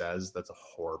everybody says, that's a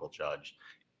horrible judge.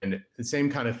 And the same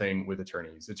kind of thing with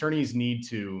attorneys. Attorneys need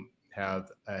to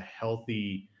have a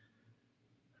healthy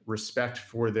respect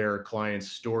for their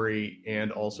client's story,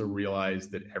 and also realize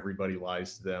that everybody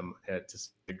lies to them to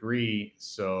some degree.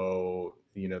 So,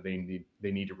 they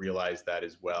need to realize that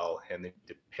as well. And they need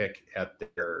to pick at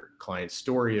their client's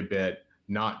story a bit,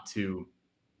 not to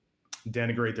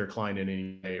denigrate their client in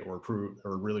any way or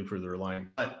really prove they're lying,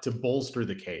 but to bolster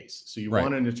the case. So you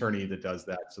want an attorney that does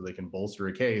that so they can bolster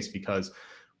a case, because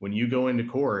when you go into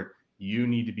court, you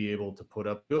need to be able to put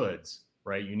up goods,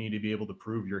 right? You need to be able to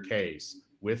prove your case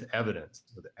with evidence,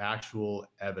 with actual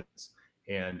evidence.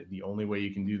 And the only way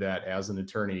you can do that as an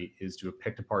attorney is to have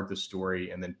picked apart the story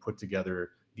and then put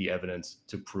together the evidence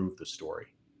to prove the story.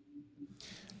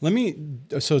 Let me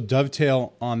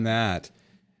dovetail on that,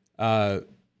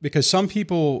 because some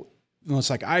people, it's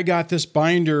like, I got this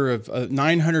binder of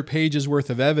 900 pages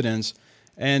worth of evidence.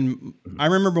 And I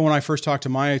remember when I first talked to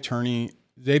my attorney,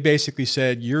 they basically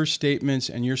said, your statements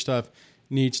and your stuff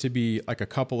needs to be like a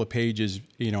couple of pages,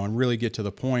 and really get to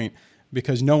the point,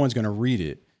 because no one's going to read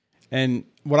it. And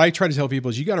what I try to tell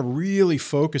people is you got to really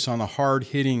focus on the hard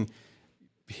hitting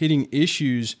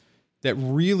issues that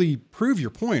really prove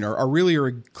your point, or really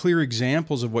are clear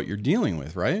examples of what you're dealing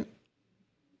with, right?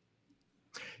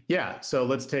 Yeah. So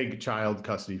let's take child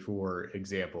custody, for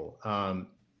example.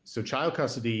 So child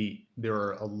custody, there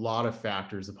are a lot of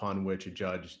factors upon which a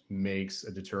judge makes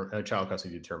a child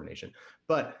custody determination,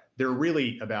 but there are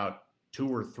really about 2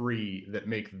 or 3 that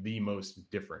make the most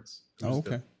difference. Who's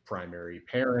the primary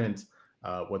parent,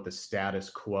 what the status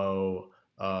quo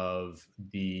of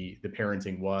the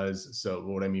parenting was. So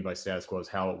what I mean by status quo is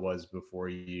how it was before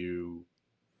you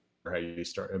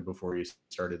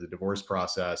started the divorce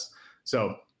process.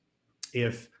 So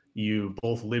if you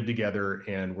both live together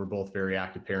and we're both very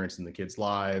active parents in the kids'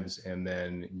 lives, and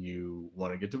then you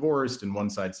want to get divorced, and one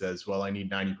side says, well, I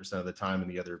need 90% of the time and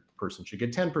the other person should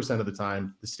get 10% of the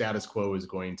time, the status quo is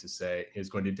going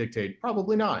to dictate,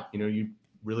 probably not. You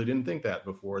really didn't think that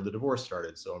before the divorce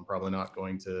started, so I'm probably not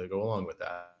going to go along with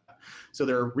that. So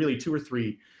there are really 2 or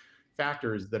 3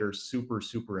 factors that are super,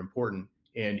 super important.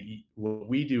 And what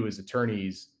we do as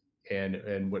attorneys,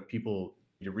 and what people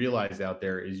need to realize out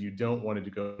there, is you don't want to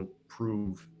go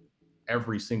prove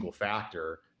every single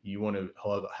factor. You want to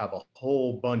have a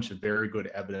whole bunch of very good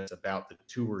evidence about the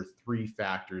 2 or 3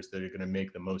 factors that are going to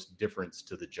make the most difference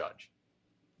to the judge.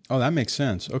 Oh, that makes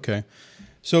sense. Okay.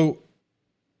 So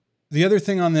the other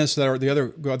thing on this, or the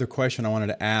other question I wanted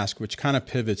to ask, which kind of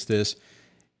pivots this,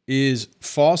 is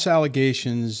false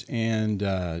allegations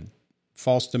and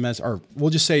false domestic, or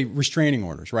we'll just say restraining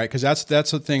orders, right? Because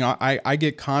that's the thing. I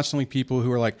get constantly people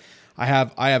who are like, I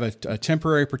have a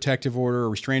temporary protective order, a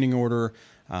restraining order.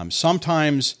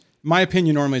 Sometimes my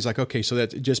opinion normally is like, okay, so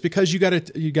that just because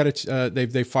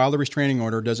they filed a restraining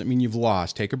order doesn't mean you've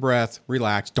lost. Take a breath,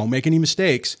 relax, don't make any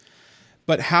mistakes.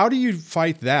 But how do you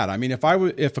fight that? I mean,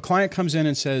 if a client comes in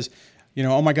and says,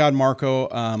 oh my God, Marco,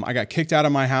 I got kicked out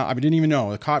of my house. I didn't even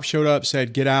know. The cop showed up,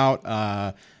 said, get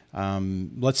out.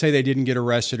 Let's say they didn't get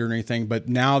arrested or anything, but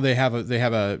now they have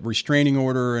a restraining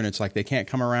order, and it's like they can't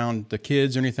come around the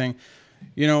kids or anything.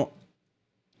 That's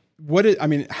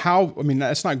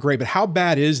not great, but how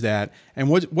bad is that? And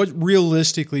what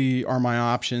realistically are my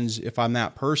options if I'm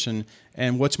that person,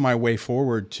 and what's my way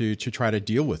forward to try to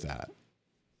deal with that?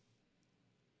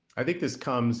 I think this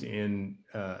comes in,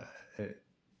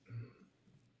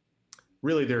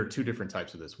 really, there are 2 different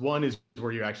types of this. One is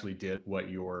where you actually did what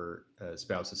your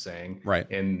spouse is saying, right?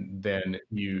 And then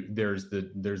there's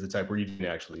the type where you didn't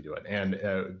actually do it, and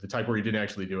the type where you didn't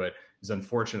actually do it is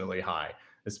unfortunately high,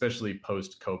 especially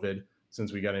post COVID.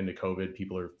 Since we got into COVID,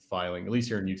 people are filing, at least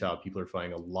here in Utah, people are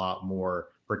filing a lot more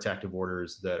protective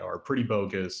orders that are pretty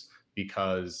bogus,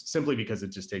 simply because it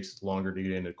just takes longer to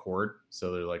get into court.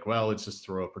 So they're like, well, let's just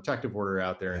throw a protective order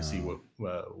out there and see what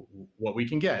we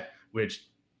can get, which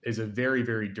is a very,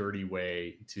 very dirty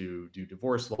way to do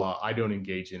divorce law. I don't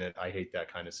engage in it. I hate that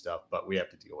kind of stuff, but we have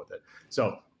to deal with it.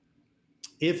 So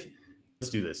let's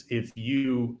do this. If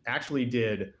you actually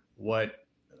did what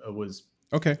was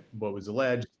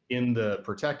alleged in the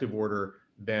protective order,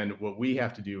 then what we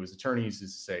have to do as attorneys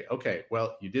is say, okay,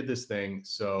 well, you did this thing,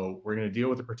 so we're going to deal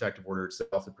with the protective order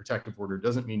itself. The protective order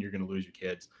doesn't mean you're going to lose your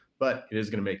kids, but it is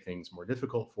going to make things more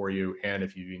difficult for you. And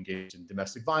if you engage in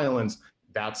domestic violence,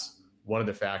 that's one of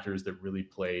the factors that really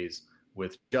plays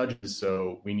with judges.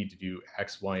 So we need to do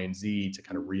X, Y, and Z to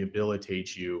kind of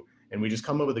rehabilitate you. And we just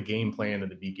come up with a game plan at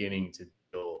the beginning to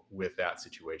deal with that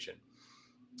situation.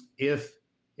 If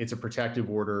it's a protective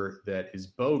order that is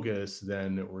bogus,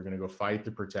 then we're going to go fight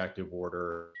the protective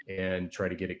order and try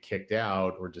to get it kicked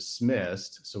out or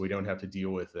dismissed so we don't have to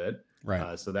deal with it.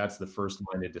 Right. So that's the first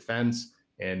line of defense.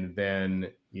 And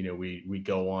then, we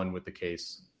go on with the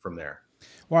case from there.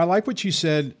 Well, I like what you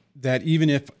said, that even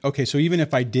if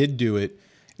I did do it,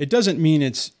 it doesn't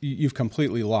mean you've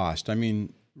completely lost. I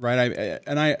mean, right?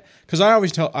 Because I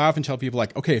often tell people,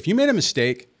 like, okay, if you made a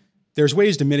mistake, there's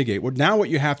ways to mitigate. Well, now what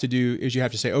you have to do is you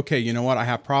have to say, okay, you know what? I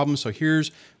have problems. So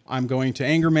I'm going to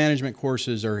anger management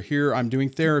courses, or here I'm doing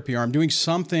therapy, or I'm doing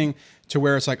something to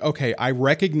where it's like, okay, I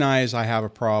recognize I have a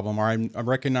problem, or I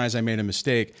recognize I made a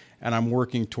mistake, and I'm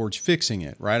working towards fixing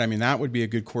it, right? I mean, that would be a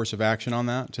good course of action on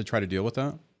that, to try to deal with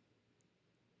that.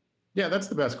 Yeah, that's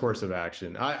the best course of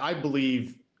action. I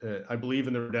believe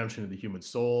in the redemption of the human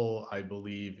soul. I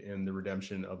believe in the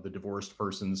redemption of the divorced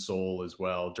person's soul as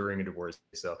well during a divorce.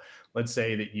 So let's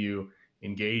say that you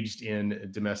engaged in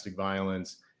domestic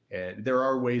violence, and there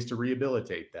are ways to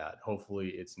rehabilitate that. Hopefully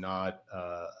it's not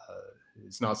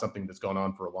something that's gone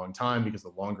on for a long time, because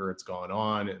the longer it's gone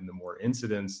on and the more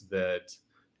incidents that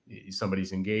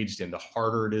somebody's engaged in, the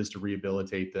harder it is to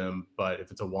rehabilitate them. But if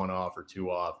it's a one-off or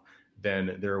two-off,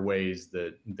 then there are ways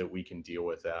that we can deal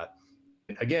with that.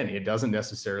 Again, it doesn't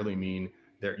necessarily mean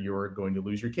that you're going to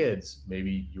lose your kids.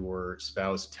 Maybe your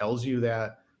spouse tells you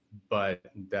that, but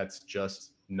that's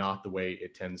just not the way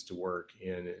it tends to work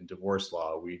in divorce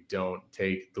law. We don't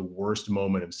take the worst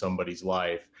moment of somebody's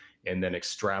life and then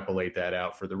extrapolate that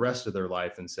out for the rest of their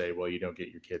life and say, well, you don't get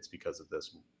your kids because of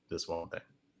this one thing.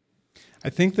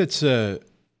 I think that's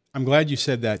I'm glad you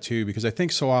said that too, because I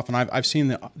think so often I've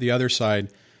seen the other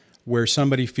side, where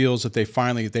somebody feels that they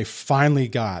finally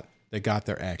got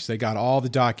their ex. They got all the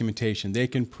documentation. They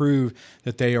can prove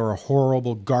that they are a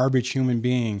horrible, garbage human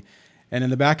being. And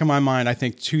in the back of my mind, I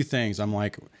think 2 things. I'm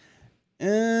like,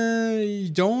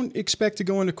 you don't expect to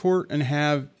go into court and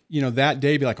have, that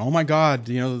day be like, oh my God,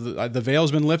 the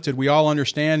veil's been lifted. We all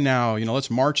understand now, let's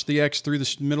march the ex through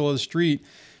the middle of the street.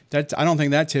 I don't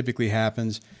think that typically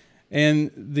happens.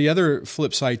 And the other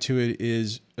flip side to it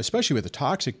is, especially with a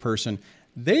toxic person,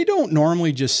 they don't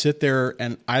normally just sit there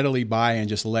and idly by and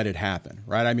just let it happen,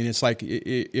 right? I mean, it's like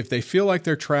if they feel like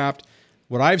they're trapped,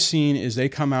 what I've seen is they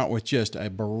come out with just a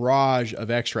barrage of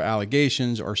extra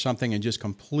allegations or something and just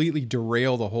completely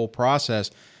derail the whole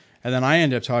process. And then I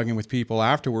end up talking with people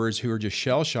afterwards who are just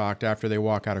shell-shocked after they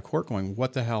walk out of court going,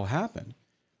 what the hell happened?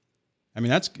 I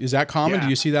mean, is that common? Yeah. Do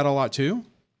you see that a lot too?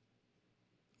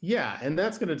 Yeah, and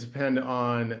that's going to depend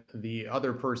on the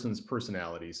other person's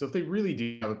personality. So if they really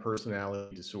do have a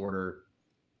personality disorder,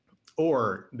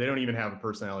 or they don't even have a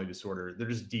personality disorder, they're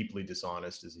just deeply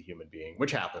dishonest as a human being,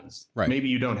 which happens. Right. Maybe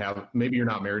you're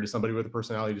not married to somebody with a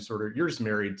personality disorder. You're just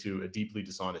married to a deeply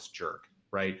dishonest jerk,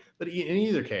 right? But in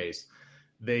either case,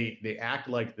 they act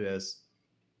like this,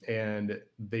 and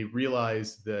they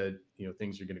realize that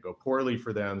things are going to go poorly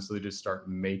for them, so they just start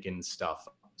making stuff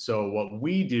up. So what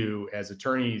we do as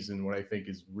attorneys, and what I think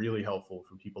is really helpful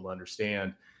for people to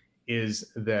understand,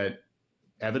 is that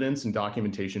evidence and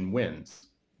documentation wins.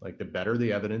 Like, the better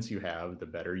the evidence you have, the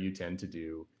better you tend to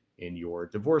do in your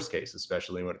divorce case,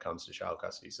 especially when it comes to child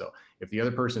custody. So if the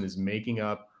other person is making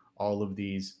up all of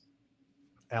these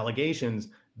allegations,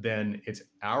 then it's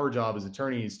our job as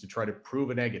attorneys to try to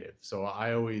prove a negative. So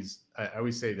I always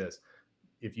say this: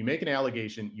 if you make an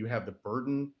allegation, you have the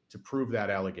burden to prove that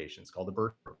allegation. It's called the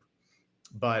burden of proof.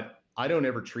 But I don't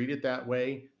ever treat it that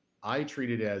way. I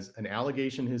treat it as an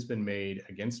allegation has been made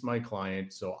against my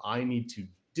client, so I need to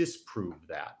disprove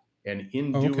that. And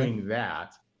in doing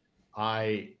that,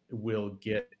 I will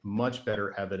get much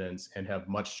better evidence and have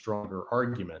much stronger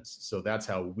arguments. So that's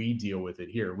how we deal with it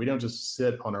here. We don't just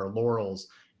sit on our laurels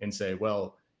and say,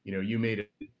 well, you made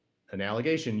an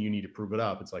allegation, you need to prove it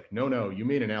up. It's like, no, you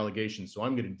made an allegation, so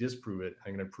I'm going to disprove it.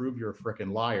 I'm going to prove you're a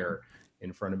freaking liar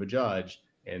in front of a judge,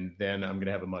 and then I'm going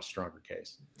to have a much stronger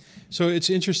case. So it's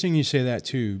interesting you say that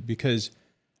too, because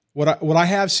what I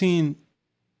have seen,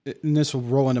 and this will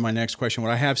roll into my next question,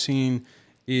 what I have seen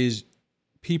is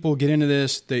people get into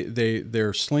this,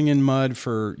 they're slinging mud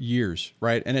for years,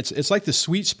 right? And it's like the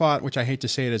sweet spot, which I hate to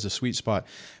say it as a sweet spot,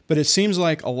 but it seems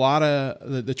like a lot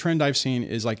of the trend I've seen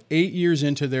is like 8 years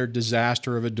into their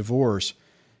disaster of a divorce,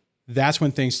 that's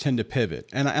when things tend to pivot.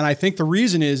 And I think the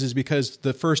reason is because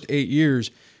the first 8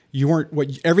 years,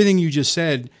 everything you just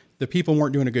said, the people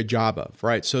weren't doing a good job of,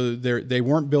 right? So they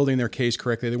weren't building their case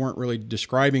correctly. They weren't really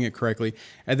describing it correctly.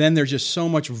 And then there's just so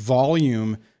much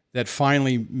volume that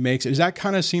finally makes it. Does that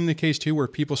kind of seem the case too, where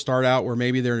people start out where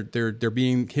maybe they're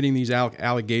hitting these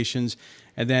allegations,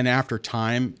 and then after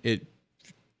time it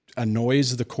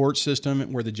annoys the court system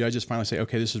where the judges finally say,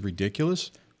 okay, this is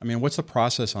ridiculous? I mean, what's the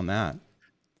process on that?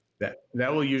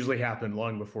 That will usually happen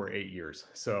long before 8 years.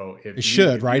 So if you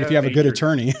have a good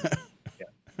attorney.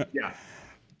 Yeah.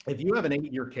 If you have an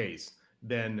 8-year case,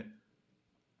 then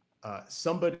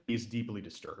somebody is deeply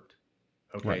disturbed.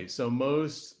 Okay. Right. So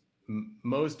most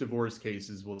divorce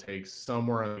cases will take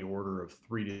somewhere on the order of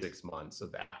 3 to 6 months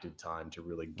of active time to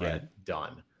really get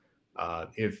done.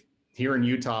 If here in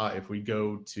Utah, if we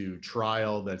go to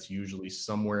trial, that's usually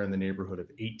somewhere in the neighborhood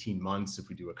of 18 months. If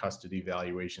we do a custody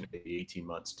evaluation, maybe 18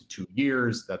 months to 2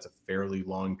 years, that's a fairly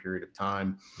long period of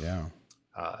time. Yeah.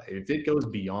 If it goes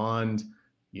beyond,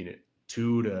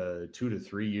 2 to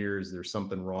 3 years, there's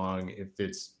something wrong. If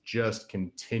it's just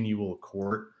continual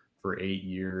court for 8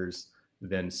 years,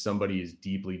 then somebody is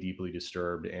deeply, deeply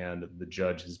disturbed, and the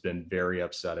judge has been very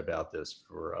upset about this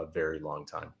for a very long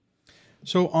time.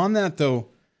 So on that though,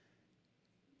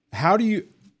 how do you,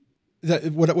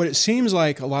 what it seems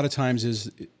like a lot of times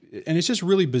is, and it's just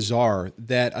really bizarre,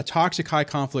 that a toxic high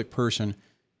conflict person,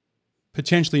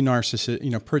 potentially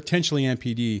narcissist, potentially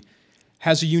NPD,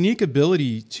 has a unique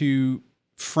ability to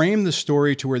frame the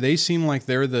story to where they seem like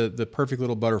they're the perfect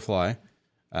little butterfly,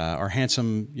 or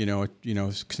handsome,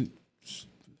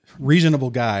 reasonable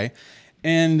guy,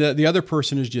 and the other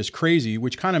person is just crazy,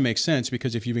 which kind of makes sense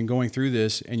because if you've been going through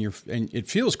this and it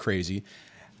feels crazy,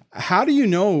 how do you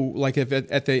know, like, if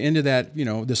at the end of that,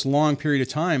 this long period of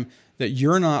time, that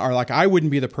you're not, or like I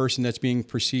wouldn't be the person that's being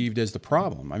perceived as the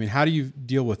problem? I mean, how do you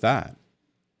deal with that?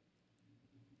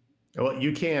 Well,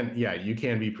 you can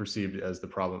be perceived as the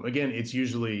problem. Again, it's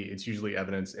usually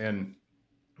evidence, and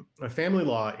a family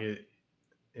law,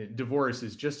 divorce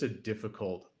is just a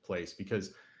difficult place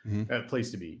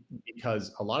place to be,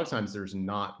 because a lot of times there's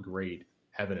not great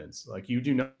evidence. Like, you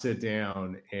do not sit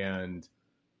down and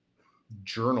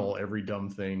journal every dumb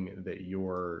thing that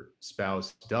your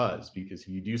spouse does, because if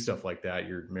you do stuff like that,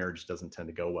 your marriage doesn't tend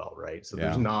to go well, right? So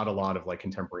there's not a lot of like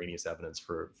contemporaneous evidence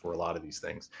for a lot of these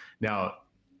things. Now,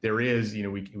 there is,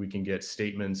 we can get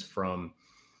statements from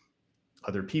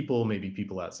other people, maybe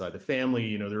people outside the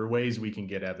family. There are ways we can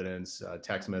get evidence,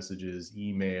 text messages,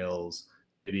 emails,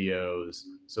 videos.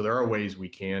 So there are ways we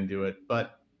can do it,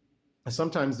 but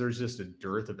sometimes there's just a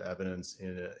dearth of evidence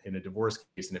in a divorce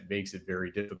case, and it makes it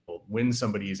very difficult when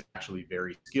somebody is actually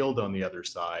very skilled on the other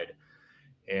side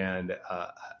and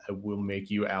will make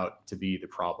you out to be the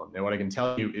problem. Now, what I can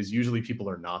tell you is usually people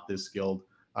are not this skilled.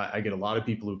 I get a lot of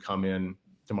people who come in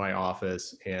to my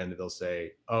office and they'll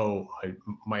say, oh,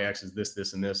 my ex is this,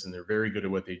 this, and this, and they're very good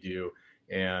at what they do.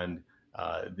 And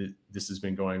this has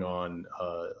been going on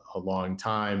a long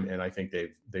time. And I think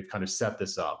they've kind of set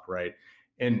this up, right?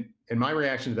 And my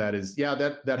reaction to that is, yeah,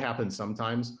 that happens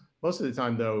sometimes. Most of the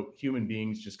time, though, human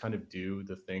beings just kind of do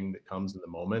the thing that comes in the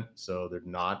moment. So they're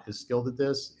not as skilled at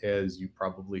this as you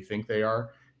probably think they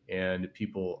are. And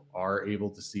people are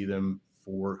able to see them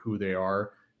for who they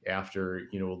are after,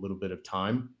 a little bit of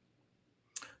time.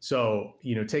 So,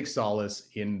 take solace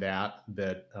in that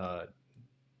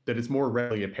it's more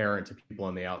readily apparent to people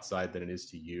on the outside than it is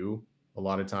to you a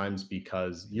lot of times,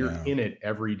 because you're in it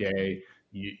every day.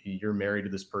 You're married to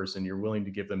this person. You're willing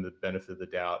to give them the benefit of the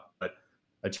doubt, but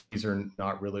attorneys are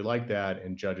not really like that,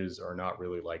 and judges are not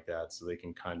really like that. So they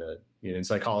can kind of, and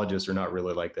psychologists are not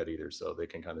really like that either. So they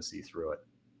can kind of see through it.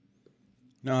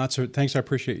 No, thanks. I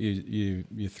appreciate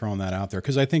you throwing that out there,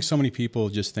 because I think so many people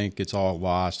just think it's all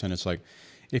lost, and it's like,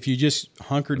 if you just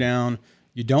hunker down,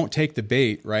 you don't take the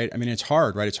bait, right? I mean, it's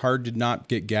hard, right? It's hard to not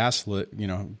get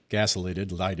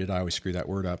lighted. I always screw that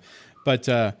word up, but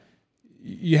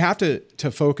you have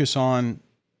to focus on,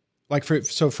 like,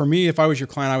 for me, if I was your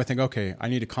client, I would think, okay, I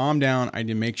need to calm down. I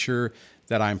need to make sure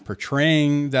that I'm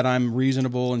portraying that I'm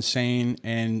reasonable and sane,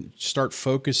 and start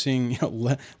focusing,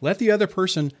 let the other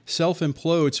person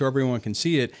self-implode so everyone can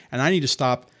see it. And I need to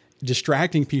stop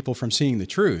distracting people from seeing the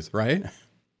truth, right?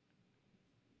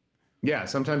 Yeah.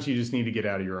 Sometimes you just need to get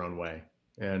out of your own way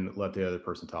and let the other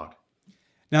person talk.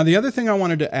 Now, the other thing I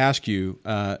wanted to ask you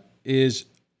is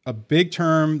a big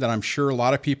term that I'm sure a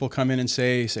lot of people come in and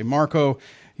say, Marco,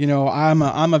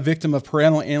 I'm a victim of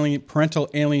parental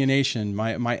alienation.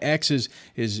 My ex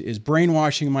is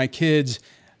brainwashing my kids.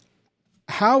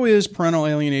 How is parental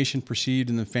alienation perceived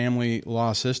in the family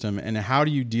law system, and how do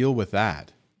you deal with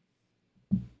that?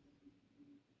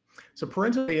 So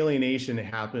parental alienation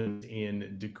happens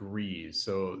in degrees.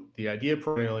 So the idea of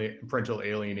parental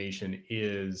alienation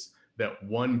is that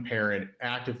one parent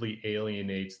actively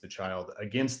alienates the child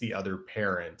against the other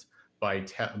parent by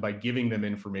giving them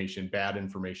bad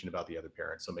information about the other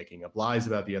parent. So making up lies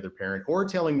about the other parent, or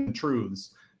telling them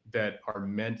truths that are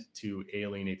meant to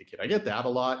alienate the kid. I get that a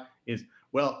lot.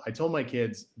 Well, I told my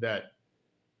kids that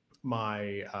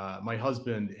my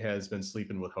husband has been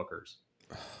sleeping with hookers.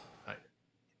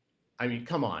 I mean,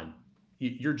 come on.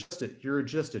 You're just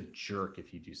a jerk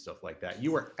if you do stuff like that.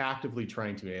 You are actively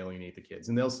trying to alienate the kids.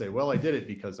 And they'll say, well, I did it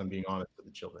because I'm being honest with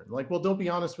the children. Like, well, don't be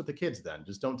honest with the kids then.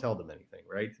 Just don't tell them anything,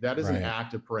 right? That is an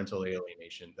act of parental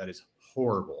alienation. That is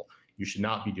horrible. You should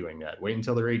not be doing that. Wait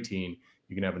until they're 18.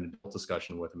 You can have an adult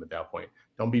discussion with them at that point.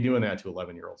 Don't be doing that to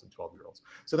 11-year-olds and 12-year-olds.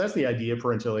 So that's the idea of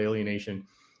parental alienation.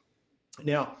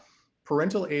 Now,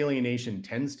 parental alienation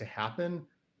tends to happen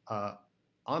on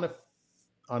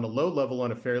a low level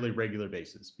on a fairly regular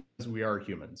basis, because we are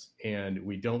humans and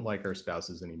we don't like our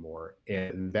spouses anymore.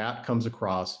 And that comes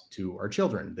across to our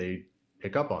children. They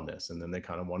pick up on this, and then they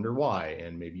kind of wonder why.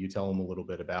 And maybe you tell them a little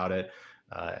bit about it.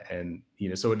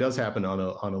 So it does happen on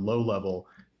a low level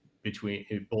between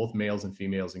both males and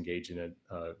females engage in it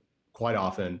quite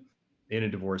often in a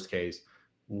divorce case.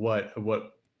 What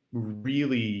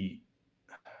really,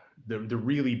 the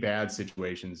really bad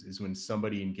situations is when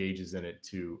somebody engages in it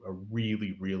to a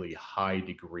really, really high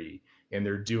degree, and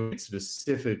they're doing it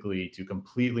specifically to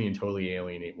completely and totally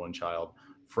alienate one child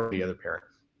from the other parent.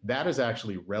 That is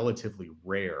actually relatively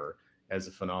rare as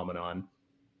a phenomenon.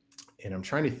 And I'm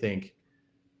trying to think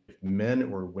if men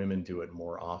or women do it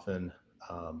more often.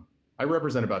 I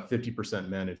represent about 50%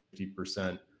 men and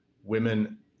 50%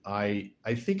 women. I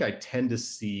think I tend to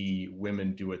see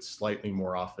women do it slightly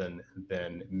more often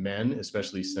than men,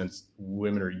 especially since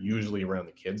women are usually around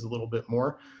the kids a little bit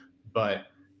more. But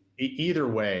either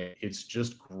way, it's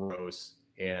just gross,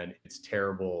 and it's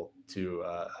terrible to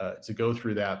go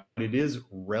through that. But it is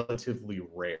relatively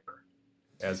rare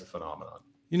as a phenomenon.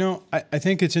 I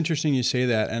think it's interesting you say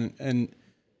that, and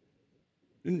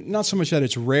not so much that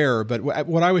it's rare, but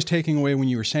what I was taking away when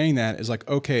you were saying that is like,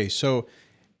 okay, so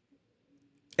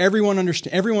everyone,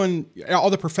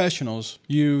 all the professionals,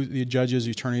 you, the judges,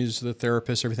 the attorneys, the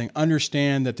therapists, everything,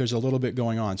 understand that there's a little bit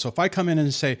going on. So if I come in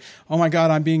and say, oh my God,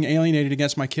 I'm being alienated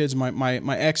against my kids,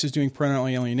 my ex is doing parental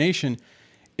alienation,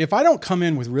 if I don't come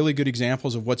in with really good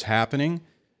examples of what's happening,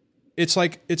 it's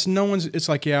like it's no one's. It's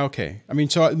like, yeah, okay. I mean,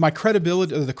 so my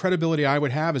credibility, the credibility I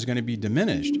would have, is going to be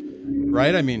diminished,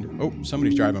 right? I mean, oh,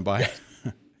 somebody's driving by. Yes.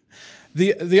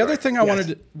 The other thing I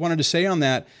Yes. wanted to say on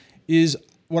that is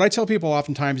what I tell people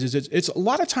oftentimes is it's a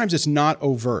lot of times it's not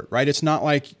overt, right? It's not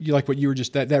like what you were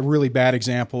just that really bad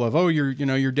example of, oh,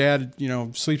 your dad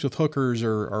sleeps with hookers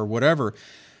or whatever.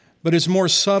 But it's more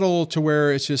subtle to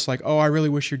where it's just like, oh, I really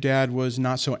wish your dad was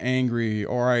not so angry,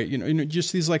 or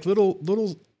just these like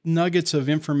little nuggets of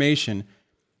information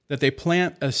that they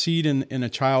plant a seed in a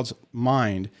child's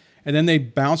mind, and then they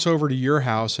bounce over to your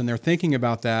house and they're thinking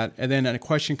about that, and then a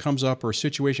question comes up or a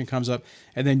situation comes up,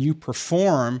 and then you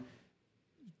perform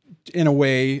in a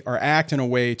way or act in a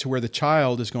way to where the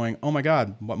child is going, oh my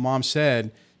God, what mom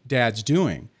said, dad's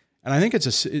doing. And I think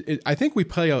I think we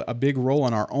play a big role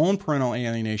in our own parental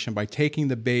alienation by taking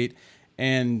the bait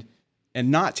and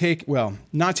not taking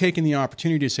the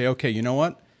opportunity to say, okay, you know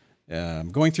what?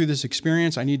 Going through this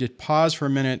experience, I need to pause for a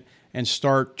minute and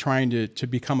start trying to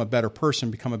become a better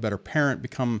person, become a better parent,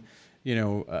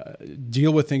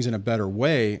 deal with things in a better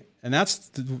way. And that's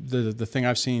the thing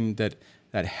I've seen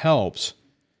that helps.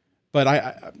 But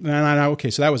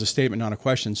okay, so that was a statement, not a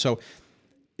question. So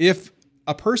if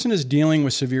a person is dealing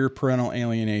with severe parental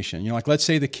alienation, like let's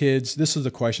say the kids, this is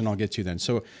the question I'll get to then.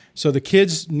 So the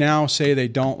kids now say they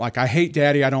don't, like, I hate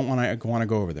daddy, I don't want to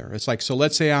go over there. It's like, so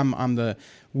let's say I'm the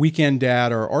weekend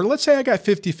dad, or let's say I got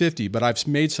 50-50, but I've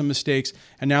made some mistakes,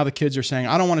 and now the kids are saying,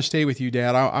 I don't want to stay with you,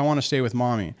 dad, I want to stay with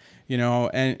mommy.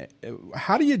 And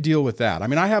how do you deal with that? I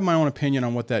mean, I have my own opinion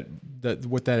on what that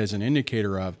is an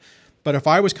indicator of. But if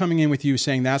I was coming in with you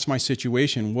saying that's my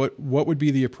situation, what would be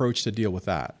the approach to deal with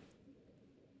that?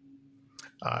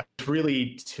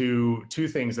 Really two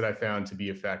things that I found to be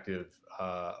effective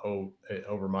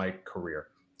over my career.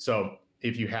 So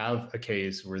if you have a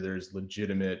case where there's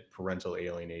legitimate parental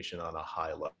alienation on a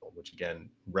high level, which again,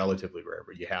 relatively rare,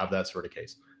 but you have that sort of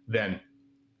case, then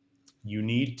you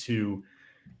need to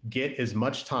get as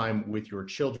much time with your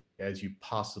children as you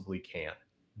possibly can.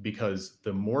 Because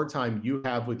the more time you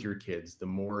have with your kids, the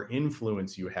more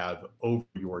influence you have over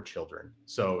your children.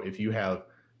 So if you have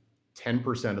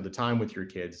 10% of the time with your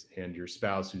kids and your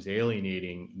spouse who's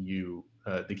alienating you,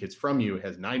 the kids from you,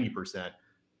 has 90%,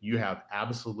 you have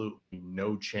absolutely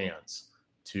no chance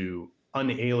to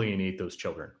unalienate those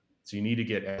children. So you need to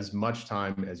get as much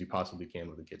time as you possibly can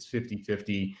with the kids.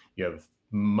 50-50, you have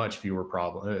much fewer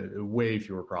way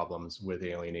fewer problems with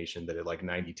alienation than at like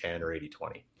 90-10 or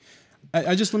 80-20.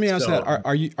 I just, let me ask that.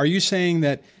 Are you saying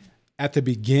that at the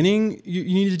beginning you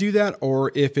need to do that,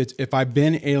 or if I've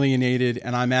been alienated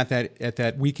and I'm at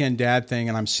that weekend dad thing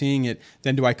and I'm seeing it,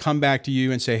 then do I come back to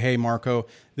you and say, hey, Marco,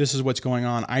 this is what's going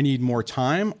on, I need more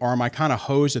time? Or am I kind of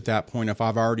hosed at that point if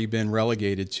I've already been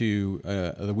relegated to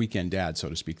the weekend dad, so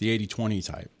to speak, the 80-20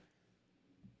 type?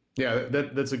 Yeah,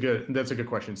 that's a good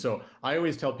question. So I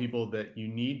always tell people that you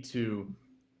need to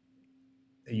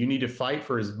fight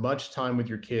for as much time with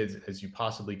your kids as you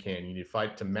possibly can. You need to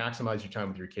fight to maximize your time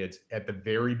with your kids at the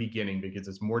very beginning, because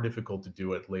it's more difficult to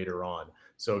do it later on.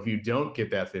 So if you don't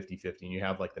get that 50-50 and you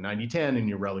have like the 90-10 and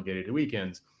you're relegated to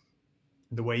weekends,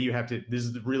 the way you have to, this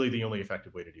is really the only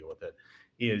effective way to deal with it,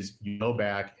 is you go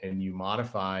back and you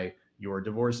modify your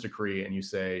divorce decree and you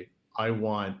say, I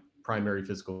want primary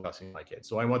physical custody of my kids.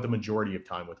 So I want the majority of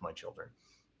time with my children.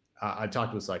 I've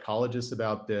talked with psychologists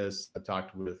about this. I've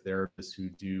talked with therapists who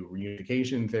do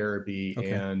reunification therapy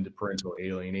and parental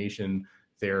alienation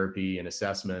therapy and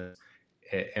assessment.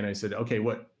 And I said, okay,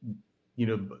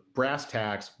 brass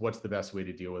tacks, what's the best way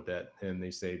to deal with it? And they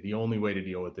say, the only way to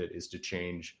deal with it is to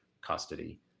change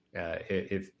custody.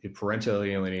 If parental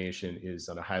alienation is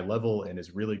on a high level and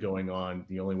is really going on,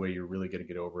 the only way you're really going to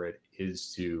get over it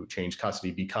is to change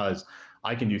custody, because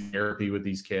I can do therapy with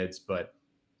these kids, but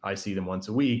I see them once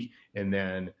a week, and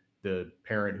then the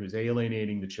parent who's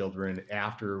alienating the children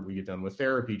after we get done with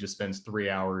therapy just spends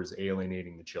 3 hours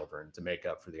alienating the children to make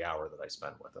up for the hour that I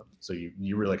spent with them. So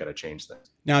you really got to change things.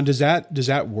 Now, does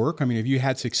that work? I mean, have you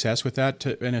had success with that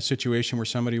in a situation where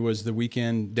somebody was the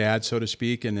weekend dad, so to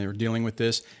speak, and they're dealing with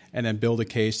this, and then build a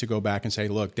case to go back and say,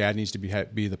 look, dad needs to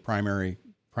be the primary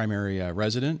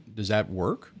resident? Does that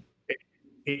work?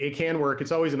 It can work.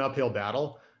 It's always an uphill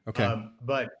battle. Okay.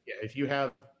 But yeah, if you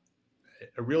have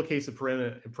a real case of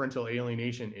parental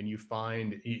alienation and you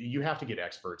have to get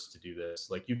experts to do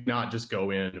this. Like, you cannot just go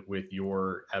in with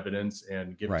your evidence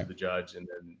and give it to the judge and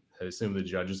then assume the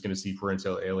judge is going to see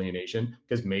parental alienation,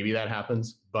 because maybe that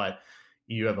happens, but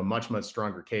you have a much, much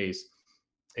stronger case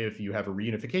if you have a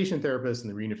reunification therapist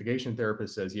and the reunification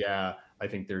therapist says, yeah, I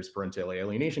think there's parental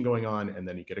alienation going on, and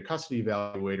then you get a custody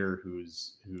evaluator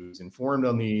who's informed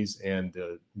on these, and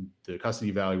the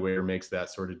custody evaluator makes that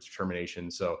sort of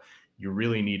determination. So you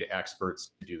really need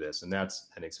experts to do this, and that's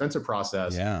an expensive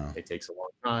process. Yeah. It takes a long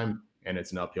time, and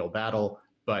it's an uphill battle.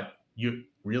 But you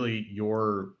really,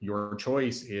 your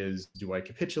choice is: do I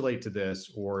capitulate to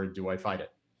this, or do I fight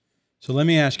it? So let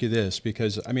me ask you this,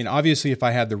 because I mean, obviously, if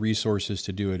I had the resources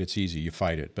to do it, it's easy. You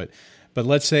fight it. But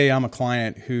let's say I'm a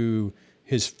client who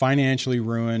is financially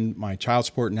ruined. My child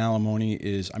support and alimony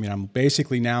is, I mean, I'm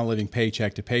basically now living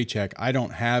paycheck to paycheck. I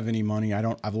don't have any money.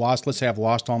 Let's say I've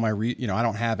lost all my, I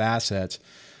don't have assets.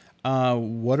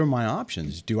 What are my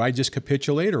options? Do I just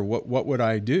capitulate, or what would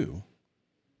I do?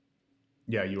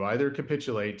 Yeah, you either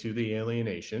capitulate to the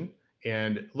alienation,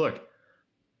 and look,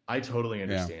 I totally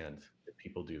understand that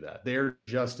people do that. They're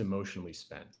just emotionally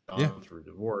spent through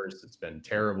divorce. It's been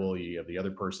terrible. You have the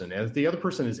other person, as the other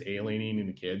person is alienating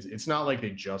the kids. It's not like they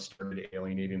just started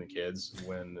alienating the kids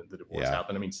when the divorce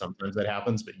happened. I mean, sometimes that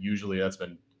happens, but usually that's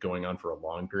been going on for a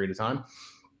long period of time.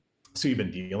 So you've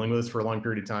been dealing with this for a long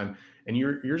period of time, and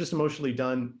you're just emotionally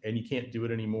done, and you can't do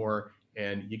it anymore,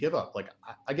 and you give up. Like,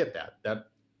 I get that.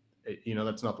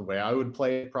 That's not the way I would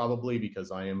play it, probably,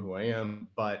 because I am who I am,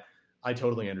 but I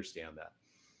totally understand that.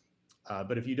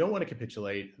 But if you don't want to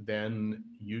capitulate, then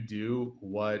you do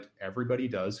what everybody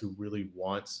does who really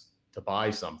wants to buy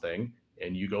something,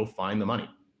 and you go find the money.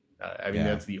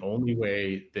 That's the only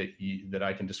way that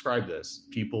I can describe this.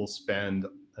 People spend,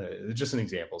 just an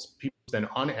example, people spend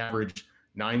on average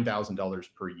 $9,000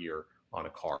 per year on a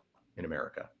car in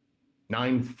America.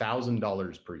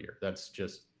 $9,000 per year. That's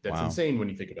wow. Insane when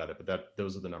you think about it, but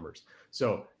those are the numbers.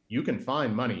 So you can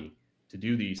find money to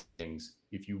do these things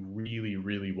if you really,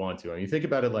 really want to. I mean, think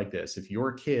about it like this. If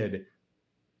your kid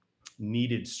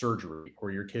needed surgery,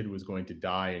 or your kid was going to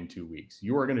die in 2 weeks,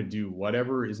 you are going to do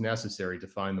whatever is necessary to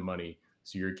find the money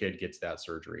so your kid gets that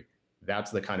surgery.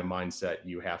 That's the kind of mindset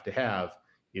you have to have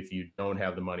if you don't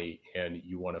have the money and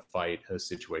you want to fight a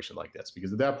situation like this,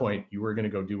 because at that point you are going to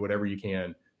go do whatever you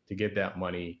can to get that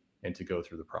money and to go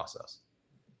through the process.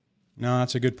 No,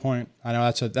 that's a good point. I know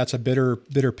that's a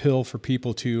bitter pill for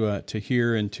people to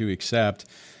hear and to accept.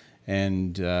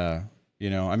 And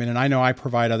and I know I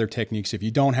provide other techniques if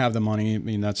you don't have the money. I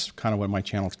mean, that's kind of what my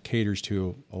channel caters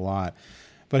to a lot.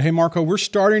 But hey, Marco, we're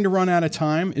starting to run out of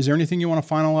time. Is there anything you want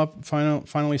to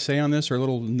finally say on this, or a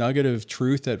little nugget of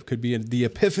truth that could be the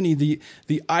epiphany,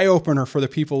 the eye opener for the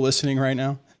people listening right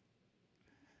now?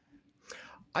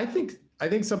 I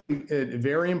think something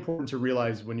very important to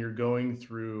realize when you're going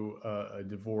through a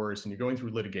divorce and you're going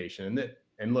through litigation,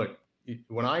 and look,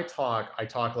 when I talk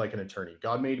like an attorney.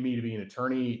 God made me to be an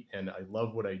attorney, and I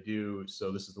love what I do.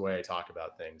 So this is the way I talk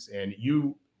about things. And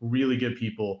you really give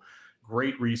people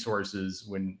great resources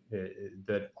when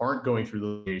that aren't going through the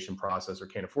litigation process or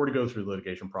can't afford to go through the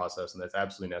litigation process, and that's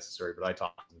absolutely necessary. But I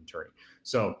talk as an attorney.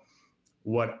 So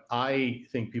what I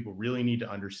think people really need to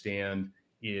understand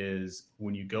is,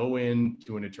 when you go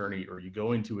into an attorney or you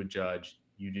go into a judge,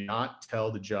 you do not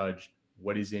tell the judge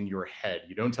what is in your head.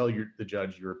 You don't tell the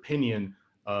judge your opinion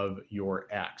of your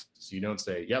ex. So you don't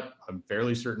say, yep, I'm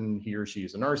fairly certain he or she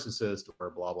is a narcissist, or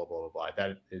blah, blah, blah, blah, blah.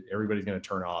 That everybody's going to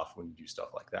turn off when you do stuff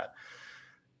like that.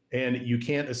 And you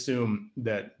can't assume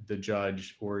that the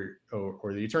judge or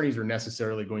the attorneys are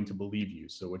necessarily going to believe you.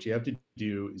 So what you have to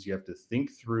do is you have to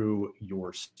think through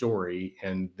your story,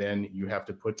 and then you have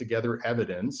to put together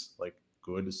evidence, like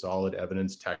good, solid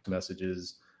evidence, text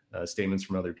messages, statements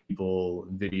from other people,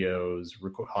 videos,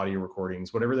 audio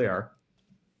recordings, whatever they are,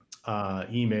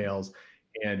 emails.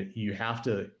 And you have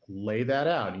to lay that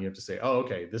out, and you have to say, oh,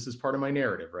 okay, this is part of my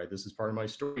narrative, right? This is part of my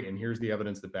story, and here's the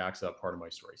evidence that backs up part of my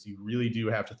story. So you really do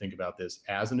have to think about this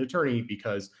as an attorney,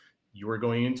 because you are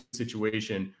going into a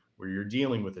situation where you're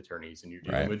dealing with attorneys and you're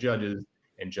dealing with judges,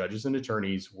 and judges and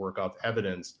attorneys work off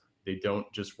evidence. They don't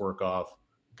just work off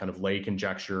kind of lay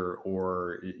conjecture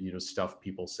or stuff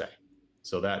people say.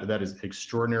 So that is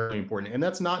extraordinarily important, and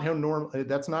that's not how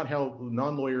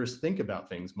non-lawyers think about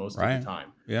things most of the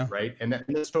time. Yeah. Right. And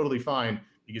that's totally fine,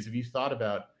 because if you thought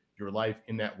about your life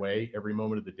in that way every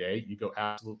moment of the day, you go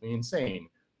absolutely insane.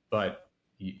 But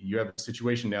you have a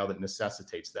situation now that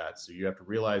necessitates that, so you have to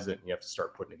realize it, and you have to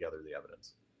start putting together the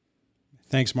evidence.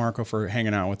 Thanks, Marco, for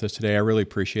hanging out with us today. I really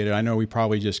appreciate it. I know we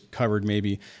probably just covered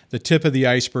maybe the tip of the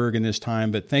iceberg in this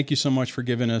time, but thank you so much for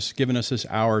giving us this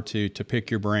hour to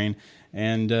pick your brain.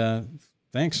 And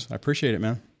thanks. I appreciate it,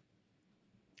 man.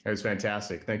 It was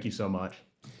fantastic. Thank you so much.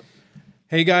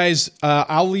 Hey guys,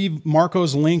 I'll leave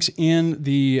Marco's links in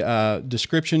the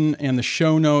description and the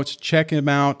show notes. Check him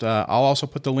out. I'll also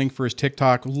put the link for his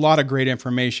TikTok. A lot of great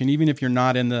information, even if you're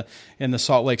not in the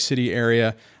Salt Lake City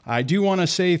area. I do want to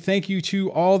say thank you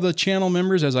to all the channel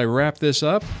members as I wrap this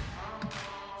up.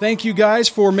 Thank you guys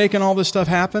for making all this stuff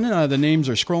happen. The names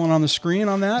are scrolling on the screen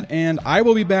on that, and I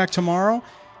will be back tomorrow.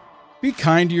 Be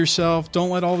kind to yourself. Don't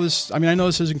let all this. I mean, I know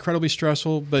this is incredibly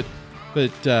stressful, but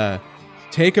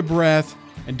take a breath.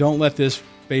 And don't let this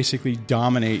basically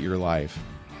dominate your life.